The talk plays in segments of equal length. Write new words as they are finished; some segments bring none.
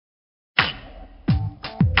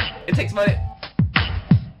It takes money.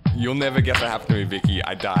 You'll never guess what happened to me, Vicky.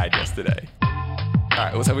 I died yesterday.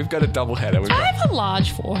 Alright, so we've got a double header. Do I have a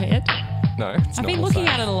large forehead? No, it's I've not been looking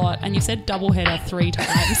at it a lot, and you said double header 3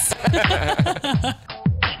 times.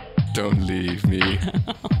 Don't leave me.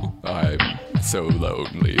 I'm so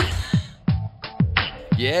lonely.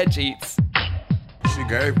 Yeah, Jeets. She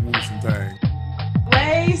gave me some things.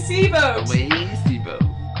 Way Seaboat. Away, Steve-O.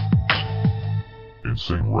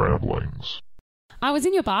 Insane Ramblings. I was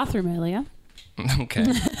in your bathroom earlier. Okay.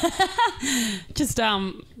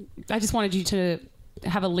 I just wanted you to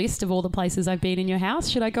have a list of all the places I've been in your house.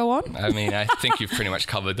 Should I go on? I mean, I think you've pretty much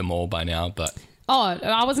covered them all by now, but... Oh,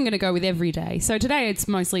 I wasn't going to go with every day. So today it's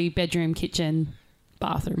mostly bedroom, kitchen,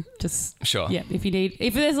 bathroom. Just Sure. Yeah,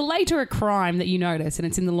 if there's a later crime that you notice and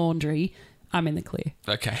it's in the laundry, I'm in the clear.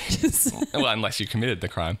 Okay. Well, unless you committed the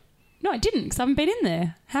crime. No, I didn't because I haven't been in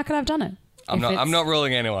there. How could I have done it? I'm not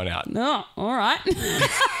ruling anyone out. No, all right.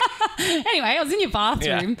 Anyway, I was in your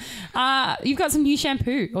bathroom. Yeah. You've got some new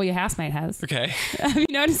shampoo, or your housemate has. Okay. Have you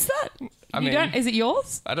noticed that? Is it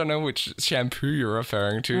yours? I don't know which shampoo you're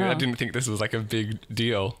referring to. Oh. I didn't think this was like a big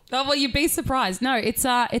deal. Oh, well, you'd be surprised. No,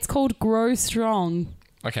 it's called Grow Strong.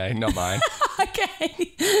 Okay, not mine.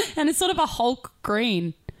 Okay. And it's sort of a Hulk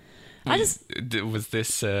green. Was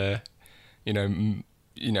this,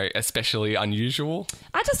 especially unusual?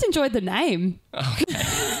 I just enjoyed the name. Okay.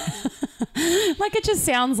 Like, it just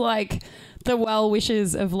sounds like the well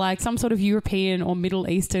wishes of like some sort of European or Middle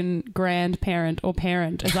Eastern grandparent or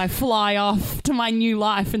parent as I fly off to my new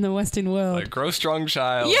life in the Western world. Like, grow strong,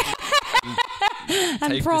 child. Yeah.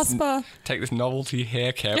 And prosper. Take this novelty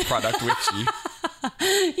hair care product with you.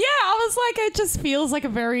 Yeah, I was like, it just feels like a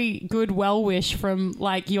very good well wish from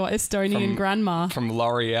like your Estonian grandma. From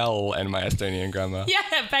L'Oreal and my Estonian grandma.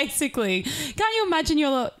 Yeah, basically. Can't you imagine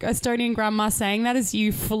your Estonian grandma saying that as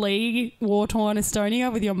you flee war-torn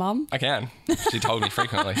Estonia with your mum? I can. She told me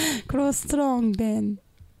frequently. Grow strong, Ben.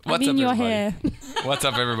 What's I'm in up, your everybody? hair. What's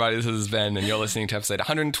up, everybody? This is Ben, and you're listening to episode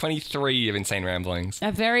 123 of Insane Ramblings.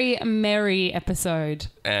 A very merry episode.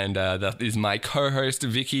 And that is my co-host,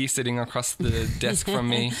 Vicky, sitting across the desk from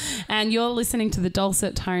me. And you're listening to the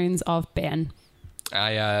dulcet tones of Ben.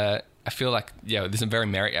 I feel like, this is a very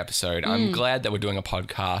merry episode. I'm glad that we're doing a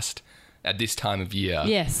podcast at this time of year.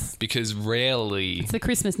 Yes. Because rarely... It's the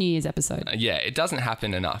Christmas New Year's episode. it doesn't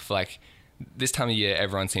happen enough. Like, this time of year,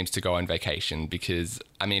 everyone seems to go on vacation because,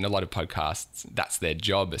 I mean, a lot of podcasts, that's their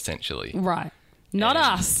job, essentially. Right. Not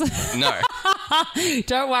us. No.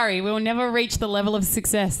 Don't worry. We'll never reach the level of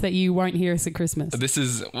success that you won't hear us at Christmas. This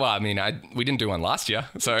is, we didn't do one last year,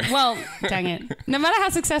 so... Well, dang it. No matter how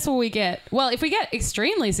successful we get, if we get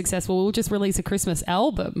extremely successful, we'll just release a Christmas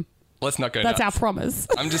album. Let's not go That's nuts. our promise.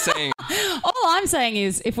 I'm just saying... All I'm saying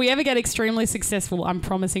is, if we ever get extremely successful, I'm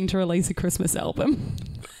promising to release a Christmas album.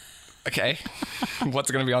 Okay. What's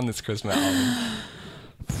going to be on this Christmas album?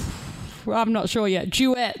 I'm not sure yet.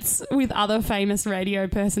 Duets with other famous radio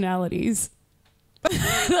personalities.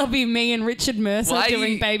 There'll be me and Richard Mercer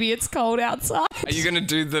doing Baby It's Cold Outside. Are you going to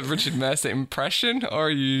do the Richard Mercer impression, or are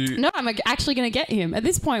you... No, I'm actually going to get him. At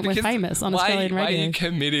this point, we're famous on Australian radio. Why are you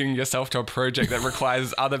committing yourself to a project that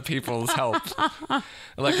requires other people's help?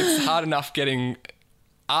 Like, it's hard enough getting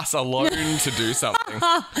us alone to do something.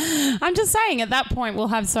 I'm just saying, at that point, we'll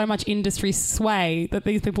have so much industry sway that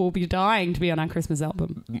these people will be dying to be on our Christmas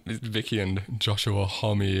album. Vicky and Joshua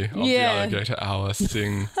Homme of the Alligator Hour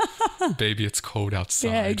sing Baby It's Cold Outside.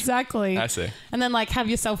 Yeah, exactly. I see. And then, like, have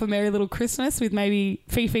yourself a merry little Christmas with maybe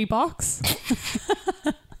Fifi Box.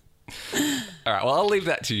 All right, well, I'll leave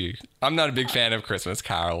that to you. I'm not a big fan of Christmas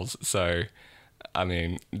carols, so... I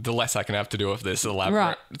mean, the less I can have to do with this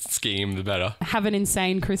elaborate scheme, the better. Have an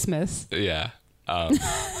insane Christmas. Yeah. But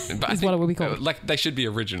Is what it will be called. Like, they should be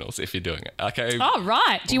originals if you're doing it. Okay. Oh,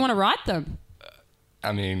 right. Do you want to write them?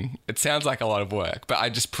 I mean, it sounds like a lot of work, but I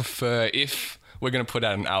just prefer, if we're going to put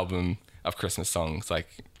out an album of Christmas songs, like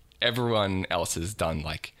everyone else has done,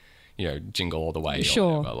 like, Jingle All the Way.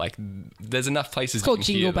 Sure. Or whatever. Like, there's enough places. It's called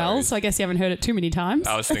Jingle Bells, so I guess you haven't heard it too many times.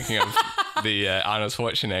 I was thinking of the Arnold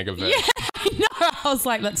Schwarzenegger version. Yeah, no, I was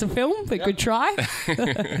like, that's a film, but good try.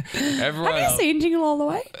 Everyone Have you seen Jingle All the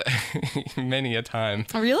Way? Many a time.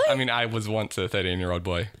 Oh, really? I mean, I was once a 13-year-old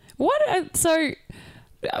boy. What?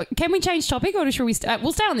 Can we change topic, or should we...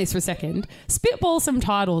 we'll stay on this for a second. Spitball some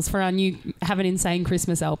titles for our new Have an Insane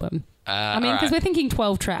Christmas album. Because we're thinking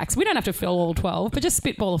 12 tracks. We don't have to fill all 12, but just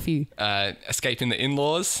spitball a few. Escaping the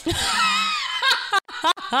In-Laws.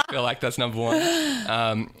 I feel like that's number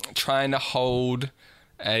one. Trying to hold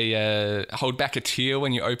back a tear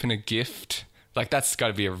when you open a gift Like that's got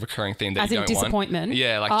to be a recurring theme that As you in don't disappointment? want.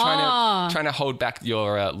 Yeah, like trying to hold back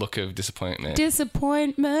your look of disappointment.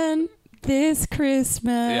 Disappointment this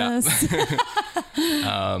Christmas.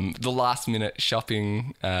 The last minute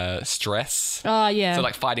shopping stress. Oh, yeah. So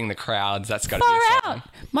like fighting the crowds, that's got to Far be a out. song.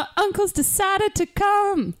 My uncle's decided to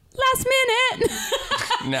come last minute.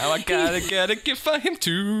 Now I gotta get a gift for him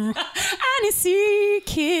too. And you see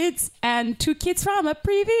kids and 2 kids from a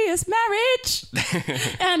previous marriage.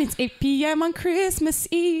 And it's 8 p.m. on Christmas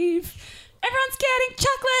Eve. Everyone's getting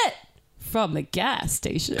chocolate from the gas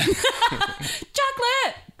station.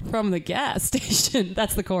 Chocolate from the gas station.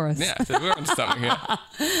 That's the chorus. Yeah, so we're on something here.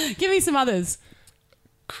 Give me some others.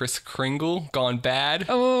 Kris Kringle gone bad.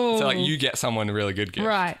 Oh. So like you get someone a really good gift.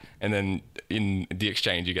 Right. And then in the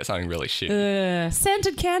exchange you get something really shitty.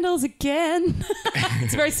 Scented candles again.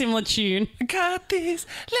 It's a very similar tune. I got this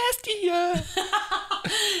last year.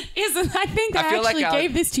 I think I feel like actually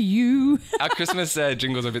gave this to you. Our Christmas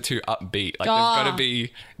jingles are a bit too upbeat. Like they've got to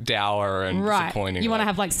be dour and Right. disappointing. You want to like-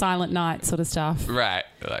 have like Silent Night sort of stuff. Right.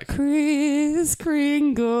 Like Kris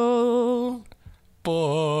Kringle.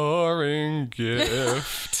 boring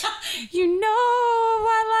gift. You know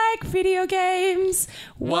I like video games.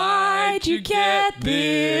 Why'd you get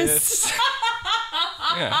this?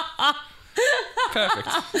 Yeah. Perfect.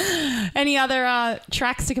 Any other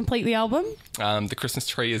tracks to complete the album? The Christmas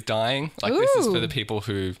tree is dying. Like this is Ooh. for the people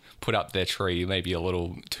who put up their tree maybe a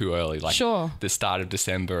little too early, like Sure. the start of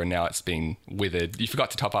December, and now it's been withered. You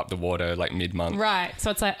forgot to top up the water like mid-month. Right.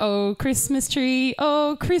 So it's like, oh, Christmas tree,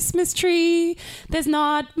 there's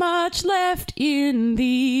not much left in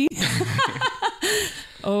thee.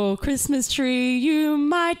 Oh, Christmas tree, you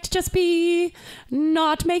might just be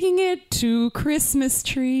not making it to Christmas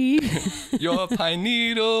tree. Your pine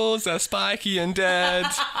needles are spiky and dead.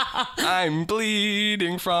 I'm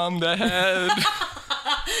bleeding from the head.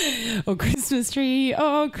 Oh, Christmas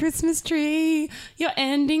tree, your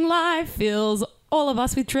ending life fills all of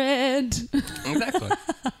us with dread. Exactly.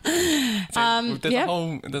 So there's yeah.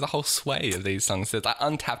 a whole sway of these songs. There's an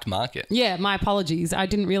untapped market. Yeah, my apologies. I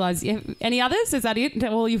didn't realise. Any others? Is that it?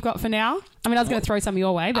 All you've got for now? I mean, I was going to throw some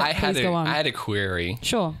your way, but please go on. I had a query.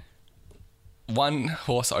 Sure. One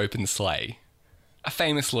horse open sleigh. A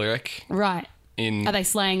famous lyric Right. in... Are they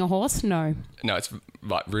slaying a horse? No. No, it's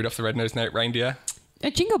what, Rudolph the Red-Nosed Reindeer.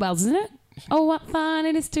 Jingle bells, isn't it? Oh, what fun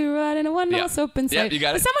it is to ride in a one-horse open sleigh. Yep, you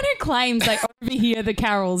got it. For someone who claims they overhear the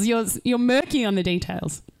carols, you're murky on the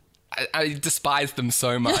details. I despise them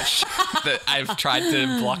so much that I've tried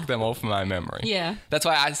to block them all from my memory. Yeah. That's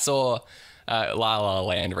why I saw La La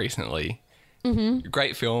Land recently. Mm-hmm.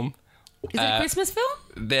 Great film. Is it a Christmas film?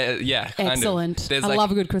 Kind Excellent. of. There's I like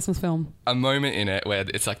love a good Christmas film. a moment in it where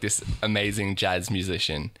it's like this amazing jazz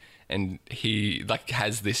musician and he like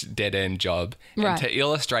has this dead end job. Right. And to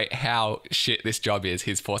illustrate how shit this job is,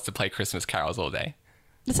 he's forced to play Christmas carols all day.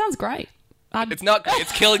 That sounds great. It's not great.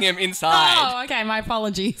 It's killing him inside. Oh, okay. My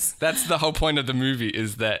apologies. That's the whole point of the movie,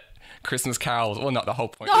 is that Christmas carols, well, not the whole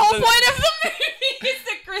point. The whole point of the movie is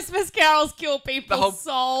that Christmas carols kill people's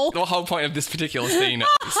soul. The whole point of this particular scene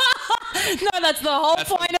is No, that's the whole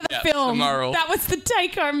point of the film. the moral. That was the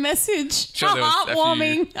take-home message. sure there was a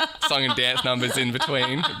Heartwarming. few song and dance numbers in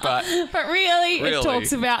between, but But really, it Really.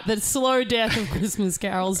 talks about the slow death of Christmas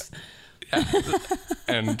carols.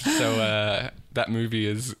 and so that movie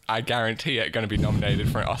is, I guarantee it, going to be nominated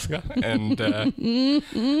for an Oscar, and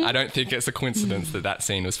I don't think it's a coincidence that that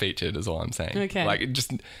scene was featured. Is all I'm saying. Okay. Like it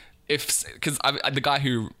just because the guy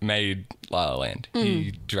who made La La Land,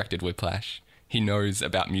 he directed Whiplash. He knows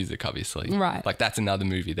about music, obviously. Right. Like that's another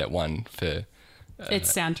movie that won for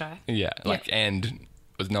It's soundtrack. yeah, like and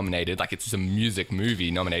was nominated. Like it's a music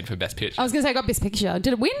movie nominated for Best Picture. I was going to say, I got Best Picture.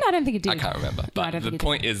 Did it win? I don't think it did. I can't remember. No, I But don't the think it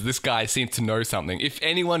point is, this guy seems to know something. If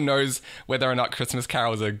anyone knows whether or not Christmas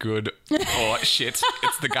carols are good or shit,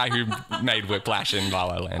 it's the guy who made Whiplash in La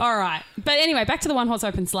La Land. All right. But anyway, back to the one-horse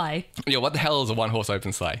open sleigh. Yeah, what the hell is a one-horse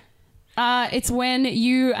open sleigh? It's when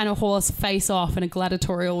you and a horse face off in a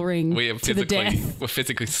gladiatorial ring We're to the death.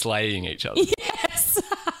 physically slaying each other. Yes.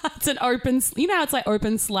 It's an open... You know how it's like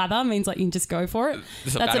open slather? Means like you can just go for it?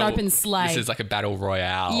 This is a That's battle- an open sleigh. This is like a battle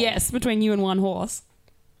royale. Yes, between you and one horse.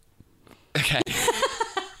 Okay.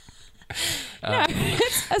 No,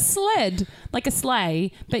 it's a sled, like a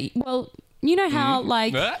sleigh. But, well, you know how,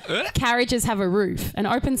 like, carriages have a roof. An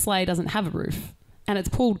open sleigh doesn't have a roof. And it's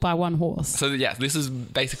pulled by one horse. So yeah, this is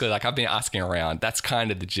basically like I've been asking around. That's kind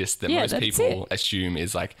of the gist that Yeah, most that's people it. assume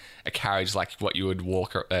is like a carriage, like what you would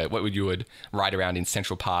you would ride around in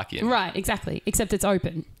Central Park in. Right, exactly. Except it's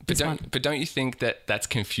open. But This one. don't you think that that's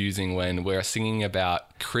confusing when we're singing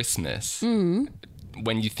about Christmas?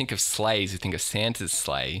 when you think of sleighs, you think of Santa's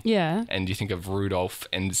sleigh. Yeah. And you think of Rudolph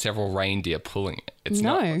and several reindeer pulling it. It's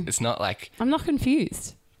No. It's not like... I'm not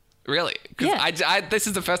confused. Really? Because Yeah. this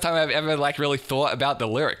is the first time I've ever like really thought about the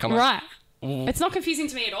lyric. I'm like, Right. It's not confusing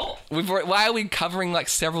to me at all. why are we covering like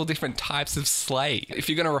several different types of sleigh? If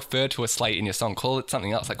you're going to refer to a sleigh in your song, call it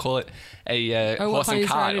something else. Like call it a horse and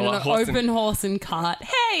cart, or a horse open horse and cart.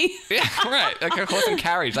 Hey. yeah, right, like a horse and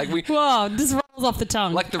carriage. Like we, Whoa, this rolls off the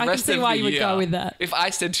tongue. like the I rest can see of why the you would year. go with that. If I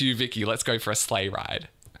said to you, Vicky, let's go for a sleigh ride,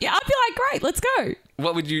 Yeah, I'd be like, great, let's go.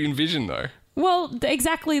 what would you envision though? Well,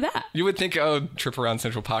 exactly that. You would think, oh, trip around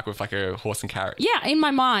Central Park with like a horse and carriage. Yeah, in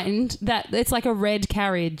my mind, that it's like a red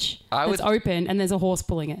carriage that's open and there's a horse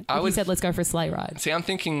pulling it. You said, let's go for a sleigh ride. See, I'm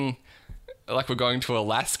thinking like we're going to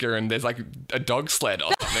Alaska and there's like a dog sled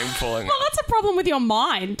or something pulling Well, it. that's a problem with your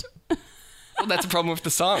mind. Well, that's a problem with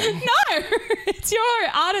the song. No, it's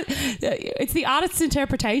it's the artist's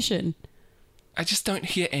interpretation. I just don't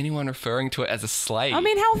hear anyone referring to it as a sleigh. I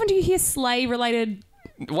mean, how often do you hear sleigh-related...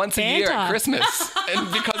 Once a year at Santa. Christmas.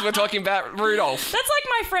 And because we're talking about Rudolph. That's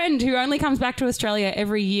like my friend who only comes back to Australia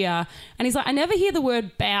every year. And he's like, I never hear the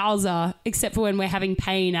word Bowser except for when we're having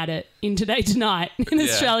pain at it in Today Tonight in Yeah.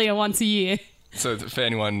 Australia once a year. So for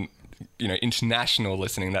anyone, international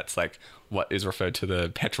listening, that's like what is referred to the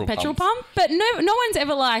petrol Petrol pumps. pump? But no one's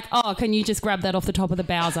ever like, oh, can you just grab that off the top of the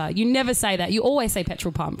Bowser? You never say that. You always say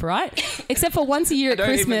petrol pump, right? Except for once a year at don't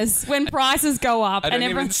Christmas when prices go up. I don't and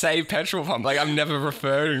even everyone... say petrol pump. Like I'm never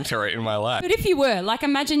referring to it in my life. But if you were, like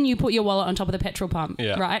imagine you put your wallet on top of the petrol pump,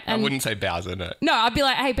 Yeah. right? I wouldn't say Bowser, no. No, I'd be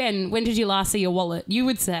like, hey, Ben, when did you last see your wallet? You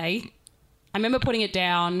would say, I remember putting it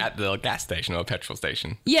down. At the gas station or petrol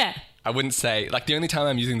station. Yeah. I wouldn't say, like the only time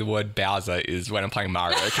I'm using the word Bowser is when I'm playing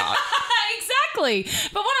Mario Kart. Exactly.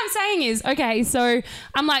 But what I'm saying is, okay, so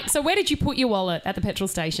I'm like, so where did you put your wallet at the petrol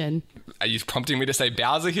station? Are you prompting me to say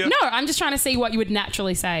Bowser here? No, I'm just trying to see what you would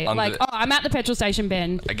naturally say. Like, oh, I'm at the petrol station,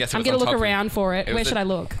 Ben. I guess it I'm was going on to look top of- around for it. it was Where the- should I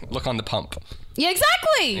look? Look on the pump. Yeah,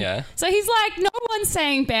 exactly. Yeah. So he's like, no one's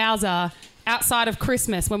saying Bowser outside of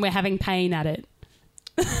Christmas when we're having pain at it.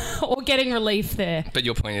 Or getting relief there. But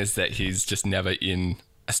your point is that he's just never in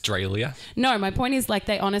Australia? No, my point is like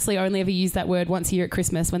they honestly only ever use that word once a year at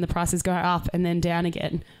Christmas when the prices go up and then down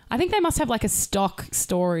again. I think they must have like a stock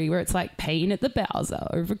story where it's like pain at the Bowser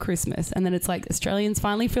over Christmas and then it's like Australians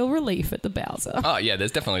finally feel relief at the Bowser. Oh yeah,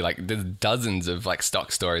 there's definitely there's dozens of like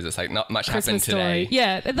stock stories. It's like not much Christmas happened today. story.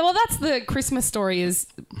 Yeah, well that's the Christmas story is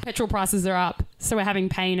petrol prices are up so we're having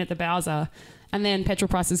pain at the Bowser. And then petrol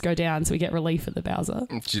prices go down, so we get relief at the Bowser.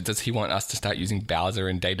 Does he want us to start using Bowser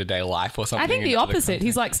in day-to-day life or something? I think the opposite.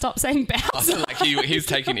 He's like, stop saying Bowser. like he's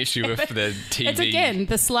taking issue with the TV. It's again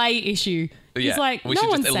the sleigh issue. He's like, no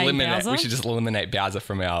one's saying Bowser. We should just eliminate Bowser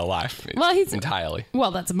from our life. Well, he's entirely.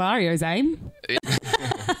 Well, that's Mario's aim.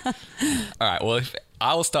 All right. Well,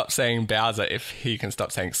 I will stop saying Bowser if he can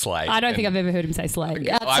stop saying sleigh. I don't think I've ever heard him say sleigh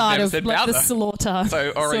I've outside never of said like the Bowser. slaughter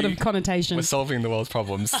So already sort of connotation. We're solving the world's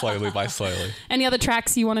problems slowly by slowly. Any other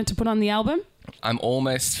tracks you wanted to put on the album? I'm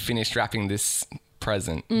almost finished wrapping this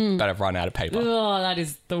present, but I've run out of paper. Oh, that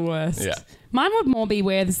is the worst. Yeah. Mine would more be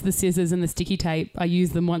where there's the scissors and the sticky tape. I use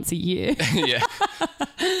them once a year. Yeah.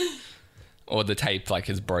 Or the tape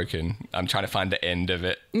is broken. I'm trying to find the end of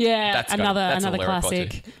it. Yeah, That's another a lyric or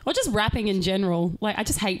classic. two. Or just wrapping in general. Like I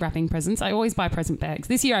just hate wrapping presents. I always buy present bags.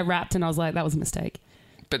 This year I wrapped and I was like, that was a mistake.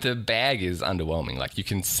 But the bag is underwhelming. You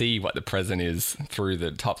can see what the present is through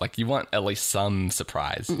the top. You want at least some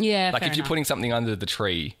surprise. Yeah, if fair you're enough. putting something under the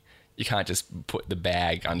tree, you can't just put the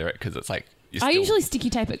bag under it because it's like you're I still, usually sticky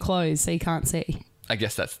tape it closed so you can't see. I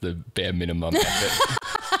guess that's the bare minimum effort.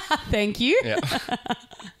 Thank you. Yeah.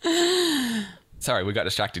 Sorry, we got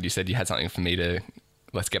distracted. You said you had something for me to.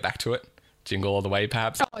 Let's get back to it. Jingle all the way,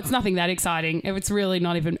 perhaps. Oh, it's nothing that exciting. It's really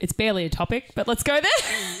not even, it's barely a topic, but let's go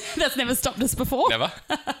there. That's never stopped us before. Never.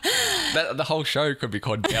 The whole show could be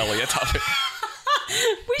called Barely a Topic.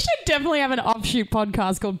 We should definitely have an offshoot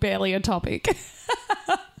podcast called Barely a Topic.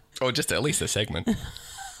 Or just at least a segment.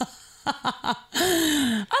 I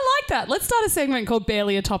like that. Let's start a segment called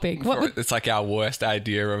Barely a Topic. What would, It's like our worst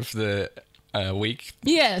idea of the week.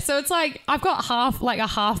 yeah, so it's like I've got a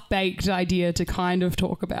half-baked idea to kind of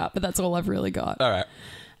talk about, but that's all I've really got. All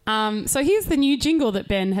right. So here's the new jingle that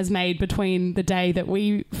Ben has made between the day that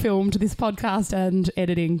we filmed this podcast and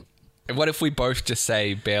editing. What if we both just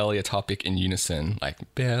say barely a topic in unison?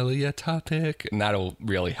 Barely a topic. And that'll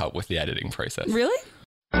really help with the editing process. Really?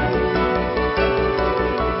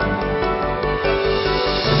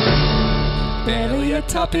 Barely a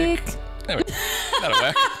topic. There we go. That'll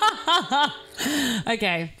work.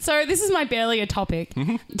 Okay, so this is my barely a topic.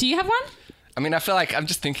 Mm-hmm. Do you have one? I mean, I feel like I'm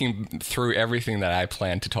just thinking through everything that I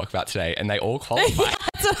planned to talk about today, and they all qualify.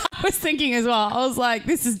 That's what I was thinking as well. I was like,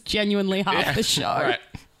 this is genuinely half the show. Right.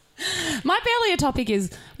 My earlier topic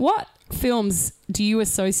is, what films do you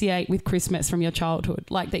associate with Christmas from your childhood?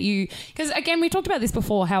 Like that you... Because, again, we talked about this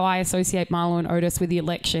before, how I associate Milo and Otis with the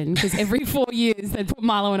election, because every 4 years they'd put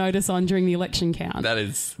Milo and Otis on during the election count. That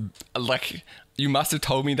is, like... You must have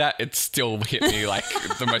told me that. It still hit me like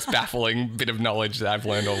the most baffling bit of knowledge that I've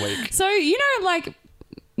learned all week. So, you know, like,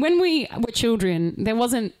 when we were children, there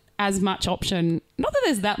wasn't as much option. Not that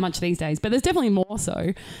there's that much these days, but there's definitely more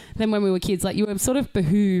so than when we were kids. Like, you were sort of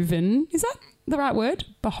behooven. Is that the right word?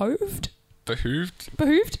 Behoved? Behooved?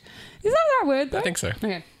 Behooved? Is that the right word, though? I think so.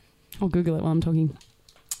 Okay. I'll Google it while I'm talking.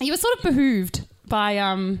 You were sort of behooved by,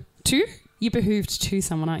 two? You're behooved to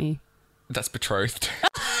someone, aren't you? That's betrothed.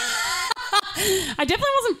 I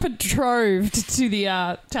definitely wasn't betrothed to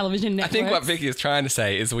the television network. I think what Vicky is trying to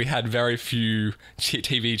say is we had very few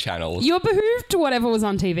TV channels. You were behooved to whatever was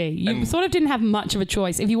on TV. You sort of didn't have much of a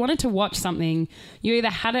choice. If you wanted to watch something, you either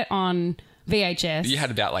had it on VHS. You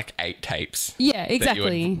had about like 8 tapes. Yeah, exactly.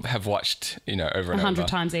 That you would have watched, over and over. 100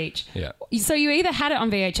 times each. Yeah. So you either had it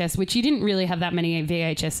on VHS, which you didn't really have that many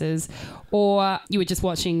VHSs, or you were just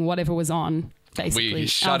watching whatever was on. Basically, we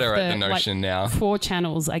shudder at the notion now. 4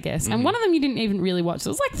 channels, I guess. And one of them you didn't even really watch. So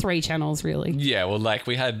it was like 3 channels, really. Yeah, well, like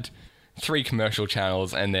we had 3 commercial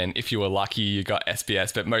channels, and then if you were lucky, you got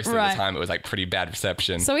SBS, but most of the time it was like pretty bad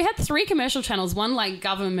reception. So we had 3 commercial channels, one like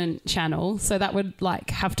government channel, so that would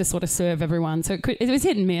like have to sort of serve everyone. So it was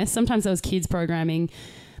hit and miss. Sometimes there was kids programming.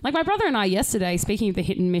 Like my brother and I yesterday, speaking of the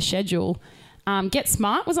hit and miss schedule, Get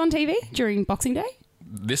Smart was on TV during Boxing Day.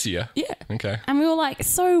 This year? Yeah. Okay. And we were like,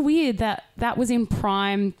 so weird that was in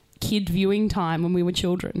prime kid viewing time when we were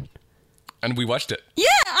children. And we watched it. Yeah,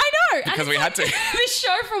 I know. Because we had to. This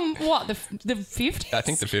show from what, the 50s? I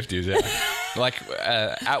think the 50s, yeah. Like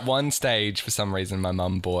at one stage, for some reason, my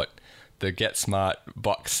mum bought the Get Smart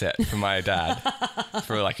box set for my dad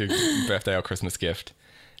for like a birthday or Christmas gift.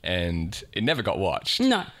 And it never got watched.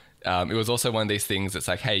 No. It was also one of these things that's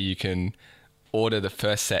like, hey, you can order the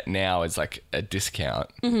first set now as like a discount,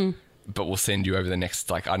 but we'll send you over the next,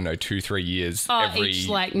 like, I don't know, 2-3 years. Every each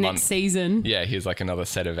like month. next season. Yeah, here's like another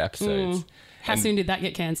set of episodes. How soon did that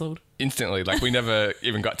get cancelled? Instantly, like we never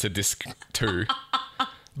even got to disc 2.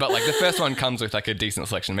 But like the first one comes with like a decent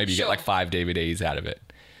selection. Maybe you get like 5 DVDs out of it.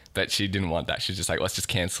 But she didn't want that. She's just like, let's just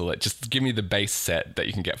cancel it. Just give me the base set that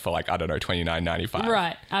you can get for like, I don't know, $29.95.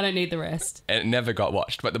 Right. I don't need the rest. And it never got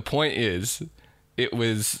watched. But the point is, it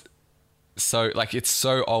was so, like, it's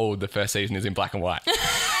so old, the first season is in black and white.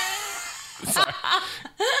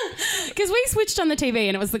 Because we switched on the TV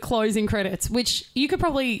and it was the closing credits, which you could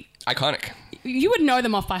probably... Iconic. You would know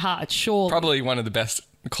them off by heart, sure. Probably one of the best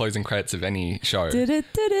closing credits of any show.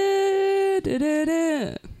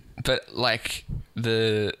 But like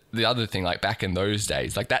the other thing, like back in those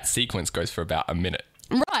days, like that sequence goes for about a minute.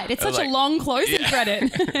 Right, it's such a long closing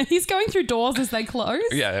credit. He's going through doors as they close.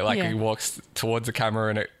 Yeah, like he walks towards the camera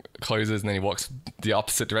and it closes, and then he walks the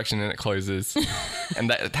opposite direction and it closes.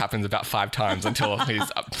 And that happens about 5 times until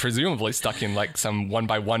he's presumably stuck in like some 1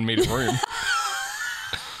 by 1 meter room.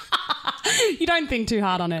 You don't think too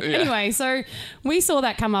hard on it. Yeah. Anyway, so we saw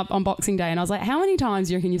that come up on Boxing Day and I was like, how many times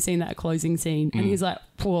do you reckon you've seen that closing scene? And he's like,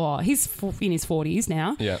 whoa, he's in his 40s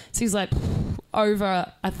now. Yeah. So he's like,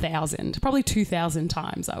 over 1,000, probably 2,000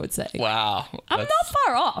 times, I would say. Wow. I'm not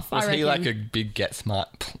far off, Was I reckon. he like a big Get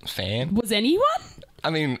Smart fan? Was anyone?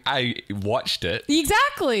 I mean, I watched it.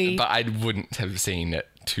 Exactly. But I wouldn't have seen it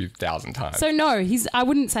 2,000 times. So no, I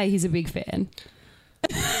wouldn't say he's a big fan.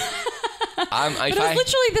 But it was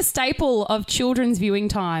literally the staple of children's viewing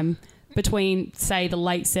time between, say, the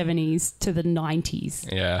late 70s to the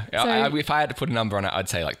 90s. Yeah. So, if I had to put a number on it, I'd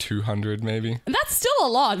say like 200 maybe. That's still a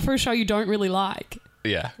lot for a show you don't really like.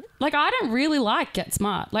 Yeah. Like, I don't really like Get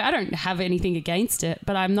Smart. Like, I don't have anything against it,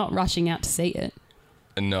 but I'm not rushing out to see it.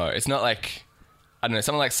 No, it's not like... I don't know,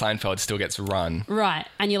 something like Seinfeld still gets run. Right.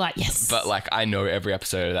 And you're like, yes. But like, I know every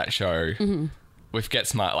episode of that show. Mm-hmm. With Get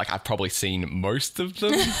Smart, like I've probably seen most of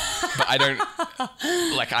them, but I don't,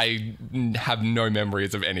 like I have no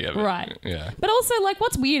memories of any of it. Right. Yeah. But also, like,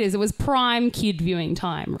 what's weird is it was prime kid viewing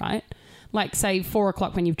time, right? Like, say, 4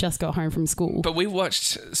 o'clock when you've just got home from school. But we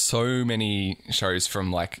watched so many shows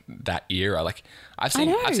from like that era. Like I've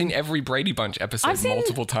seen every Brady Bunch episode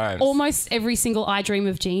multiple times. Almost every single I Dream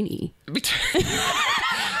of Jeannie. Me too.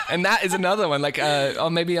 And that is another one. Like,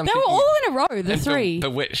 maybe I'm They were thinking... all in a row, the and three.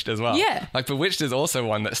 Bewitched as well. Yeah. Like, Bewitched is also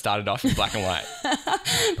one that started off in black and white.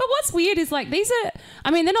 But what's weird is like these are,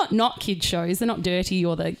 I mean, they're not kid shows. They're not dirty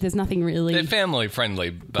or there's nothing really. They're family friendly,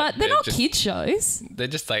 but they're not kid shows. They're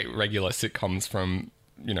just like regular sitcoms from,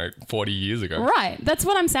 40 years ago. Right. That's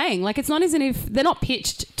what I'm saying. Like, it's not as if they're not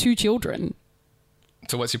pitched to children.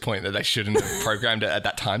 So what's your point, that they shouldn't have programmed it at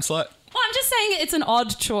that time slot? Well, I'm just saying it's an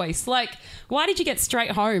odd choice. Like, why did you get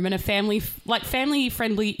Straight Home and a family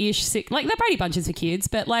friendly-ish like they're Brady Bunches for kids,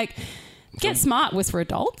 but like Get Smart was for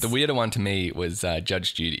adults. The weirder one to me was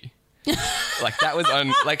Judge Judy. Like, that was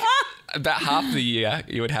on, like, about half the year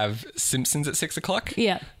you would have Simpsons at 6 o'clock.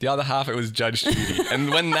 Yeah. The other half it was Judge Judy.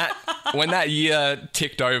 And when that year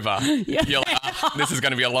ticked over, you're like, this is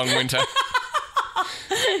going to be a long winter.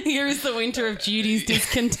 Here is the winter of Judy's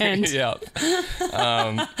discontent. Yeah.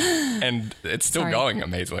 And it's still going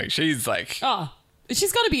amazingly. She's like... Oh,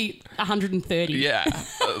 she's got to be 130. Yeah.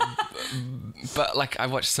 But, like, I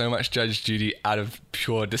watched so much Judge Judy out of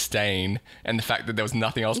pure disdain and the fact that there was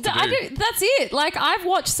nothing else to do. That's it. Like, I've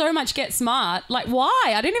watched so much Get Smart. Like, why?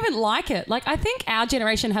 I didn't even like it. Like, I think our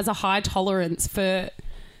generation has a high tolerance for...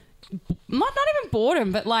 not even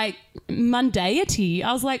boredom, but like mundanity.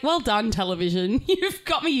 I was like, well done, television. You've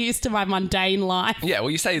got me used to my mundane life. Yeah,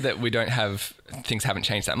 well, you say that things haven't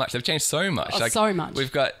changed that much. They've changed so much. Oh, so much.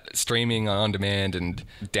 We've got streaming on demand and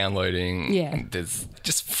downloading. Yeah. And there's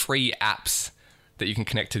just free apps that you can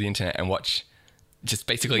connect to the internet and watch just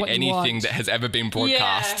basically What you anything watch. that has ever been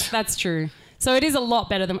broadcast. Yeah, that's true. So it is a lot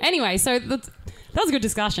better than... Anyway, so that was a good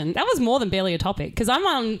discussion. That was more than barely a topic, because I'm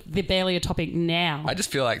on the barely a topic now. I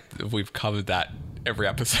just feel like we've covered that every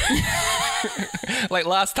episode. Like,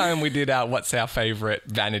 last time we did what's our favourite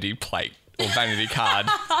vanity plate or vanity card.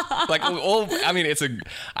 Like,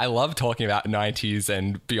 I love talking about 90s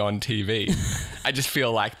and beyond TV. I just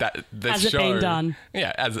feel like that the Has show... it been done?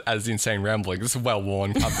 Yeah, as Insane Rambling. This is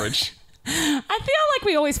well-worn coverage. I feel like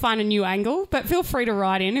we always find a new angle, but feel free to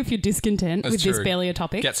write in if you're discontent That's with true. this barely a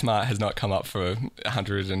topic. Get Smart has not come up for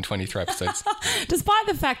 123 episodes. Despite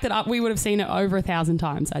the fact that we would have seen it over 1,000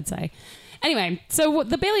 times, I'd say. Anyway, so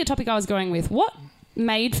the barely a topic I was going with, what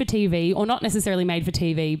made for TV, or not necessarily made for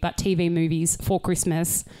TV, but TV movies for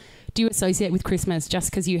Christmas, do you associate with Christmas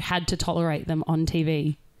just because you had to tolerate them on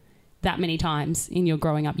TV that many times in your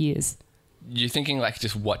growing up years? You're thinking, like,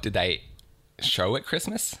 just what did they show at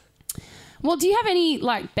Christmas? Well, do you have any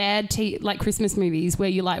like bad Christmas movies where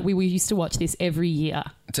you like we used to watch this every year?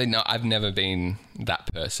 So no, I've never been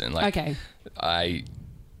that person. Like, okay. I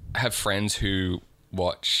have friends who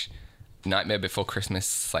watch Nightmare Before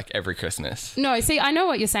Christmas like every Christmas. No, see, I know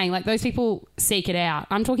what you're saying. Like, those people seek it out.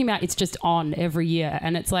 I'm talking about it's just on every year,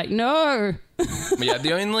 and it's like, no. But yeah,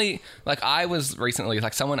 the only, like, I was recently,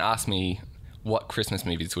 like, someone asked me, what Christmas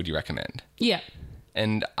movies would you recommend? Yeah.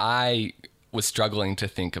 And I was struggling to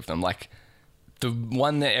think of them. Like, the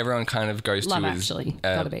one that everyone kind of goes Love to Actually. is...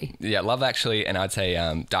 Gotta be. Yeah, Love Actually, and I'd say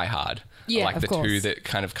Die Hard. Yeah, like of the course. two that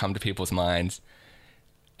kind of come to people's minds.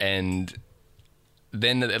 And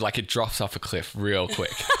then it drops off a cliff real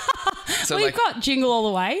quick. So, well, you've got Jingle All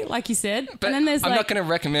the Way, like you said. But and then there's I'm not going to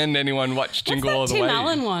recommend anyone watch Jingle All the Tim Way.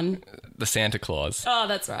 Allen one? The Santa Claus. Oh,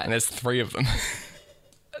 that's right. And there's 3 of them.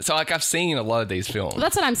 So, like, I've seen a lot of these films. Well,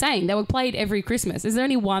 that's what I'm saying. They were played every Christmas. Is there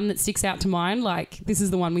any one that sticks out to mind? Like, this is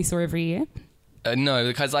the one we saw every year? No,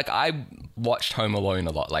 because, like, I watched Home Alone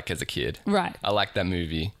a lot, like, as a kid. Right. I liked that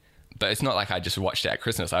movie. But it's not like I just watched it at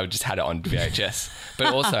Christmas. I just had it on VHS. But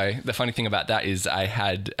also, the funny thing about that is I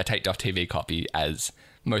had a taped off TV copy, as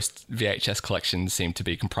most VHS collections seem to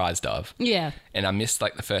be comprised of. Yeah. And I missed,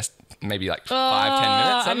 like, the first maybe, like, 5-10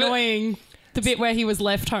 minutes of annoying. The bit where he was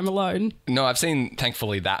left home alone. No, I've seen,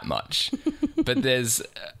 thankfully, that much. But there's,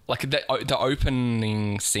 like, the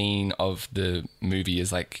opening scene of the movie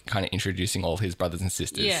is, like, kind of introducing all his brothers and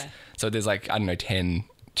sisters. Yeah. So there's, like, I don't know, 10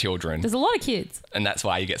 children. There's a lot of kids. And that's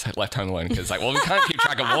why he gets left home alone, because, like, well, we can't keep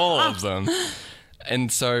track of all of them.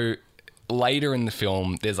 And so later in the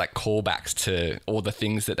film, there's, like, callbacks to all the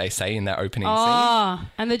things that they say in that opening scene. Ah,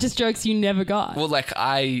 and they're just jokes you never got. Well, like,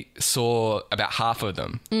 I saw about half of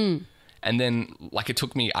them. And then, like, it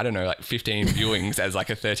took me, I don't know, like 15 viewings as,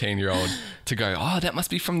 like, a 13-year-old to go, oh, that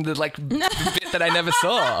must be from the, like, bit that I never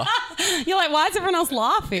saw. You're like, why is everyone else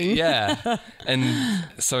laughing? Yeah. And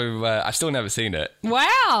so I've still never seen it.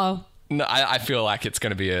 Wow. No, I feel like it's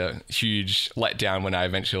going to be a huge letdown when I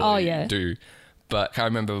eventually do. But I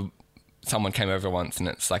remember someone came over once and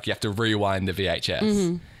it's like, you have to rewind the VHS.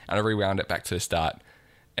 And I rewound it back to the start.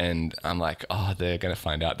 And I'm like, oh, they're going to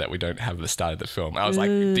find out that we don't have the start of the film. I was like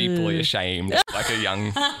deeply ashamed, like a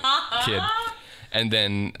young kid. And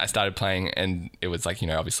then I started playing, and it was like,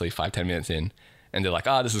 obviously 5-10 minutes in. And they're like,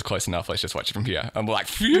 this is close enough. Let's just watch it from here. I'm like,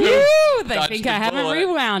 phew. They think I haven't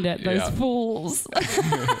rewound it. Those fools.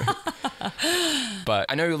 But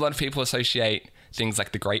I know a lot of people associate things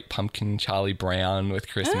like The Great Pumpkin, Charlie Brown with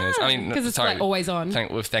Christmas. Because it's like always on.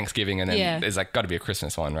 With Thanksgiving, and then there's like got to be a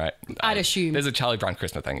Christmas one, right? I'd assume. There's a Charlie Brown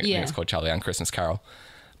Christmas thing. I think it's called Charlie Brown Christmas Carol.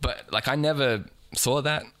 But like I never saw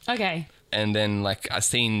that. Okay. And then, like, I've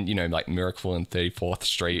seen, like, Miracle on 34th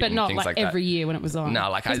Street. But and not, things like every year when it was on. No,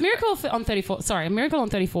 like... Because Miracle on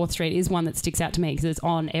 34th Street is one that sticks out to me because it's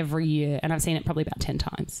on every year and I've seen it probably about 10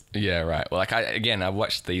 times. Yeah, right. Well, like, I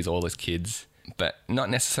watched these all as kids, but not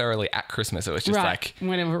necessarily at Christmas. It was just like...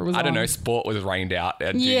 whenever it was I don't on. know, sport was rained out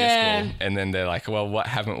at junior school. And then they're like, well, what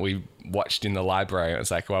haven't we watched in the library? It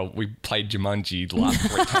was like, well, we played Jumanji the last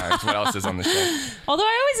 3 times. What else is on the show? Although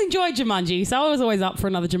I always enjoyed Jumanji, so I was always up for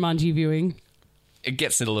another Jumanji viewing. It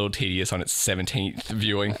gets a little tedious on its 17th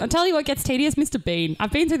viewing. I'll tell you what gets tedious, Mr. Bean.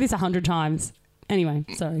 I've been through this 100 times. Anyway,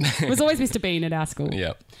 sorry. It was always Mr. Bean at our school.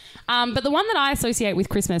 Yeah. But the one that I associate with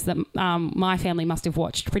Christmas that my family must have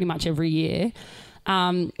watched pretty much every year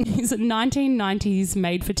is a 1990s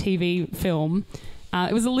made-for-TV film.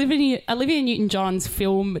 It was Olivia Newton-John's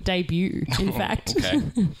film debut, in fact. Okay.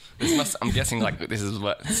 I'm guessing like this is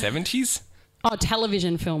what, 70s? Oh,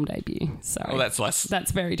 television film debut. Sorry. Well, that's less.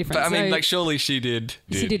 That's very different. But I mean, like, surely she did.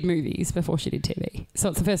 She did movies before she did TV. So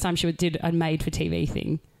it's the first time she did a made-for-TV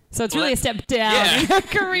thing. So it's really a step down in her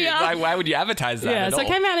career. Like, why would you advertise that at all? It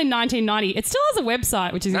came out in 1990. It still has a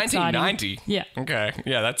website, which is 1990? exciting. Yeah. Okay.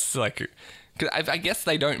 Yeah, that's like... Cause I guess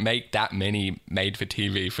they don't make that many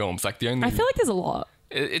made-for-TV films. Like, the only... I feel like there's a lot.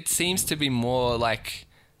 It seems to be more like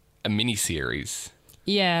a mini-series.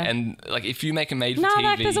 Yeah. And, like, if you make a made-for-TV...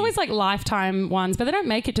 No, there's always, like, Lifetime ones, but they don't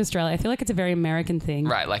make it to Australia. I feel like it's a very American thing.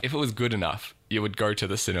 Right. Like, if it was good enough, you would go to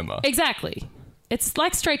the cinema. Exactly. It's,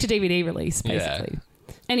 like, straight to DVD release, basically.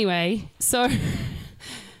 Yeah. Anyway, so...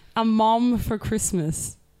 A Mom for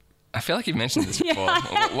Christmas. I feel like you've mentioned this before.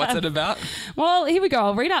 What's it about? Well, here we go.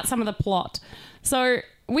 I'll read out some of the plot. So...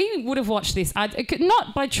 We would have watched this,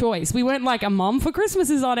 not by choice. We weren't like, A Mom for Christmas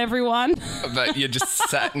is on, everyone. But you just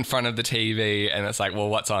sat in front of the TV and it's like, well,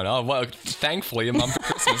 what's on? Oh, well, thankfully, A Mom for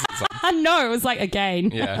Christmas is on. No, it was like,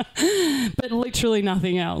 again. Yeah. But literally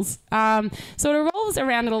nothing else. So it revolves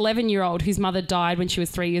around an 11-year-old whose mother died when she was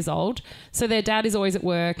 3 years old. So their dad is always at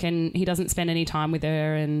work and he doesn't spend any time with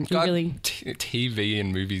her. And God, really... TV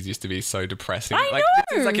and movies used to be so depressing. I like, know.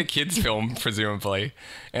 This is like a kid's film, presumably.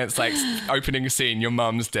 And it's like opening scene, your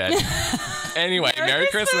mum's dead. Anyway, Merry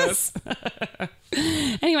Christmas.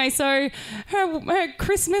 Anyway, so her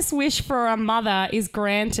Christmas wish for a mother is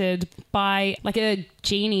granted by like a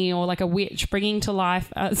genie or like a witch bringing to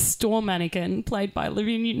life a store mannequin played by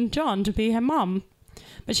Olivia Newton-John to be her mum.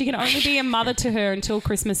 But she can only be a mother to her until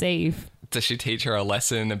Christmas Eve. Does she teach her a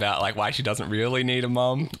lesson about like why she doesn't really need a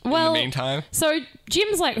mom in the meantime? So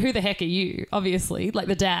Jim's like, who the heck are you? Obviously, like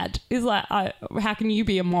the dad is like, how can you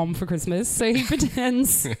be a mom for Christmas? So he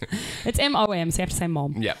pretends it's MOM, so you have to say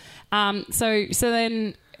mom. Yeah. So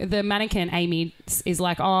then the mannequin Amy is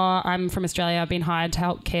like, oh, I'm from Australia. I've been hired to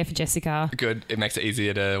help care for Jessica. Good. It makes it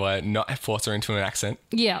easier to not force her into an accent.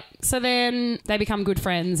 Yeah. So then they become good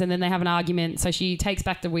friends and then they have an argument. So she takes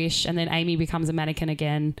back the wish and then Amy becomes a mannequin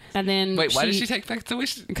again. And then wait, why did she take back the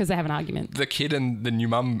wish? Because they have an argument. The kid and the new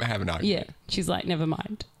mum have an argument. Yeah. She's like, never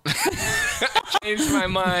mind. Changed my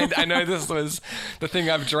mind. I know this was the thing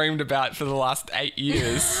I've dreamed about for the last 8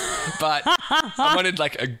 years, but I wanted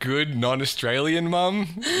like a good non-Australian mum.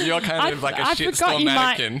 You're kind of like a shitstorm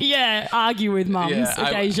mannequin. Argue with mums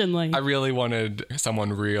occasionally. I really wanted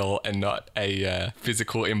someone real and not a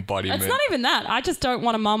physical embodiment. It's not even that. I just don't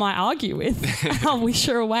want a mum I argue with. I'll wish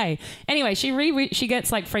her away. Anyway, she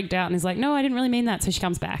gets like freaked out and is like, no, I didn't really mean that. So she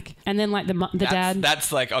comes back. And then like the dad.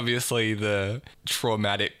 That's like obviously the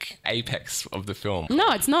traumatic apex of the film. No,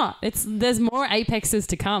 it's not. There's more apexes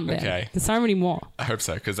to come. There. Okay. There's so many more. I hope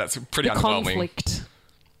so, because that's pretty underwhelming. Conflict.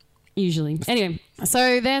 Usually. Anyway,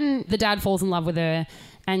 so then the dad falls in love with her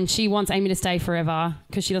and she wants Amy to stay forever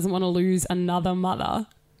because she doesn't want to lose another mother.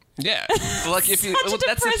 Yeah. Like if you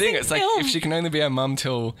that's the thing. It's like if she can only be a mum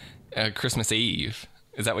till Christmas Eve.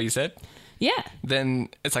 Is that what you said? Yeah. Then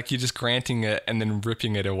it's like you're just granting it and then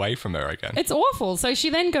ripping it away from her again. It's awful. So she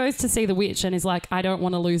then goes to see the witch and is like, I don't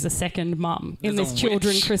want to lose a second mum in this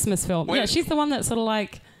children Christmas film. Yeah, she's the one that's sort of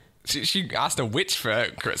like... She asked a witch for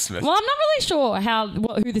Christmas. Well, I'm not really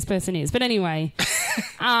sure who this person is. But anyway.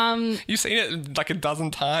 You've seen it like a dozen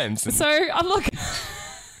times. So, look...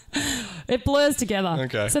 It blurs together.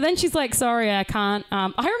 Okay. So then she's like, sorry, I can't... I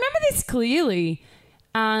remember this clearly.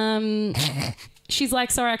 she's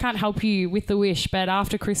like, sorry, I can't help you with the wish, but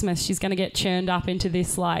after Christmas, she's going to get churned up into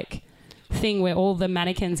this like thing where all the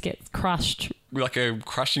mannequins get crushed. Like a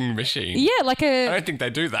crushing machine. Yeah, like a... I don't think they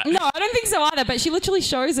do that. No, I don't think so either, but she literally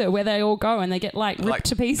shows her where they all go and they get like ripped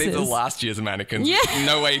to pieces. These are last year's mannequins. Yeah.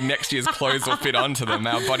 No way next year's clothes will fit onto them.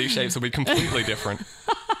 Our body shapes will be completely different.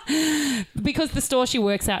 Because the store she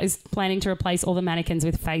works at is planning to replace all the mannequins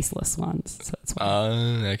with faceless ones. So that's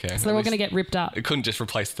why. Okay. So they're all going to get ripped up. It couldn't just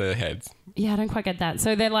replace the heads. Yeah, I don't quite get that.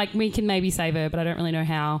 So they're like, we can maybe save her, but I don't really know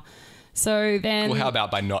how. So then... Well, how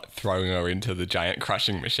about by not throwing her into the giant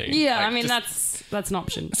crushing machine? Yeah, Like, I mean, that's an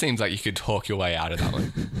option. Seems like you could talk your way out of that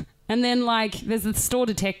one. And then, like, there's the store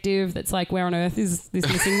detective that's like, where on earth is this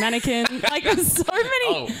missing mannequin? Like, there's so many...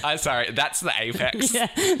 Oh, I'm sorry. That's the apex. Yeah,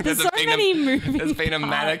 there's so many moving There's been a parts.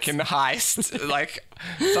 mannequin heist. Like,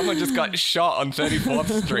 someone just got shot on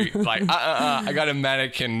 34th Street. Like, I got a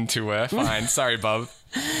mannequin to fine. Sorry, Bob.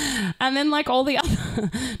 And then, like, all the other...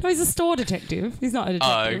 No, he's a store detective. He's not a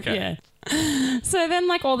detective. Oh, okay. Yeah. So then,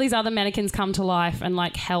 like, all these other mannequins come to life and,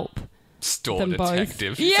 like, help. Store them both.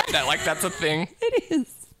 detective. Yeah. That, like, that's a thing. It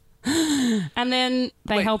is. And then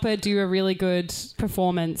they help her do a really good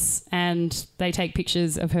performance and they take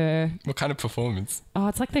pictures of her. What kind of performance? Oh,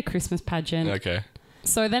 it's like their Christmas pageant. Okay.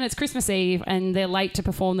 So then it's Christmas Eve and they're late to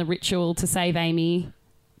perform the ritual to save Amy,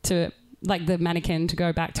 to like the mannequin, to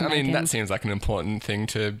go back to I mean, mannequin. that seems like an important thing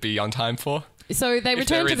to be on time for. So they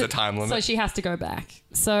return there to is the a time limit. So she has to go back.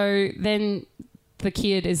 So then the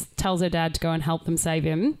kid tells her dad to go and help them save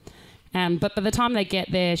him. But by the time they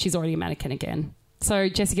get there, she's already a mannequin again. So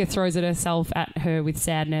Jessica throws it herself at her with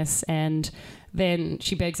sadness, and then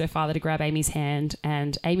she begs her father to grab Amy's hand,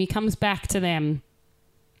 and Amy comes back to them.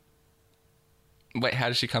 Wait, how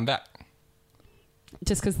does she come back?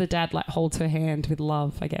 Just because the dad like holds her hand with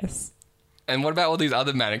love, I guess. And what about all these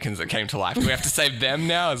other mannequins that came to life? Do we have to save them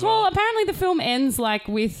now as well? Well, apparently the film ends like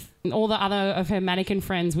with all the other of her mannequin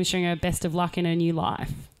friends wishing her best of luck in her new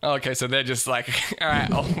life. Oh, okay, so they're just like, all right,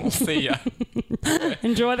 we'll see ya.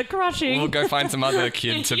 Enjoy the crushing. We'll go find some other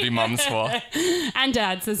kid to be mums for. And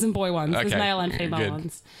dads. There's some boy ones. There's Okay, male and female good.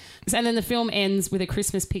 ones. And then the film ends with a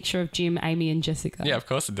Christmas picture of Jim, Amy, and Jessica. Yeah, of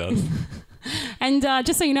course it does. And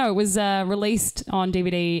just so you know, it was released on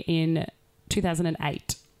DVD in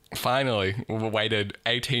 2008. Finally, we waited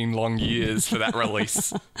 18 long years for that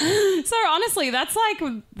release. So honestly, that's like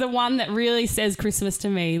the one that really says Christmas to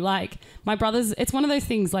me. Like my brothers, it's one of those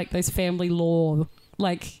things like those family lore,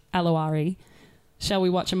 like Aloari. Shall we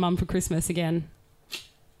watch A Mum for Christmas again?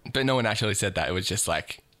 But no one actually said that. It was just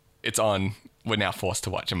like, it's on. We're now forced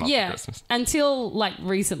to watch A Mum for Christmas. Until like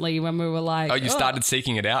recently when we were like... Oh, you started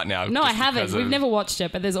seeking it out now? No, I just haven't. because We've of- never watched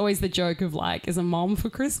it, but there's always the joke of like, is A Mum for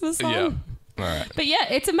Christmas on? Yeah. All right. But yeah,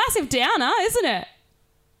 it's a massive downer, isn't it?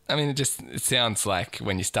 I mean, it sounds like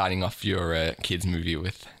when you're starting off your kids' movie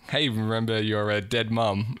with, hey, remember your dead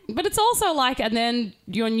mum? But it's also like, and then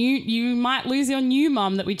you might lose your new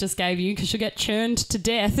mum that we just gave you because she'll get churned to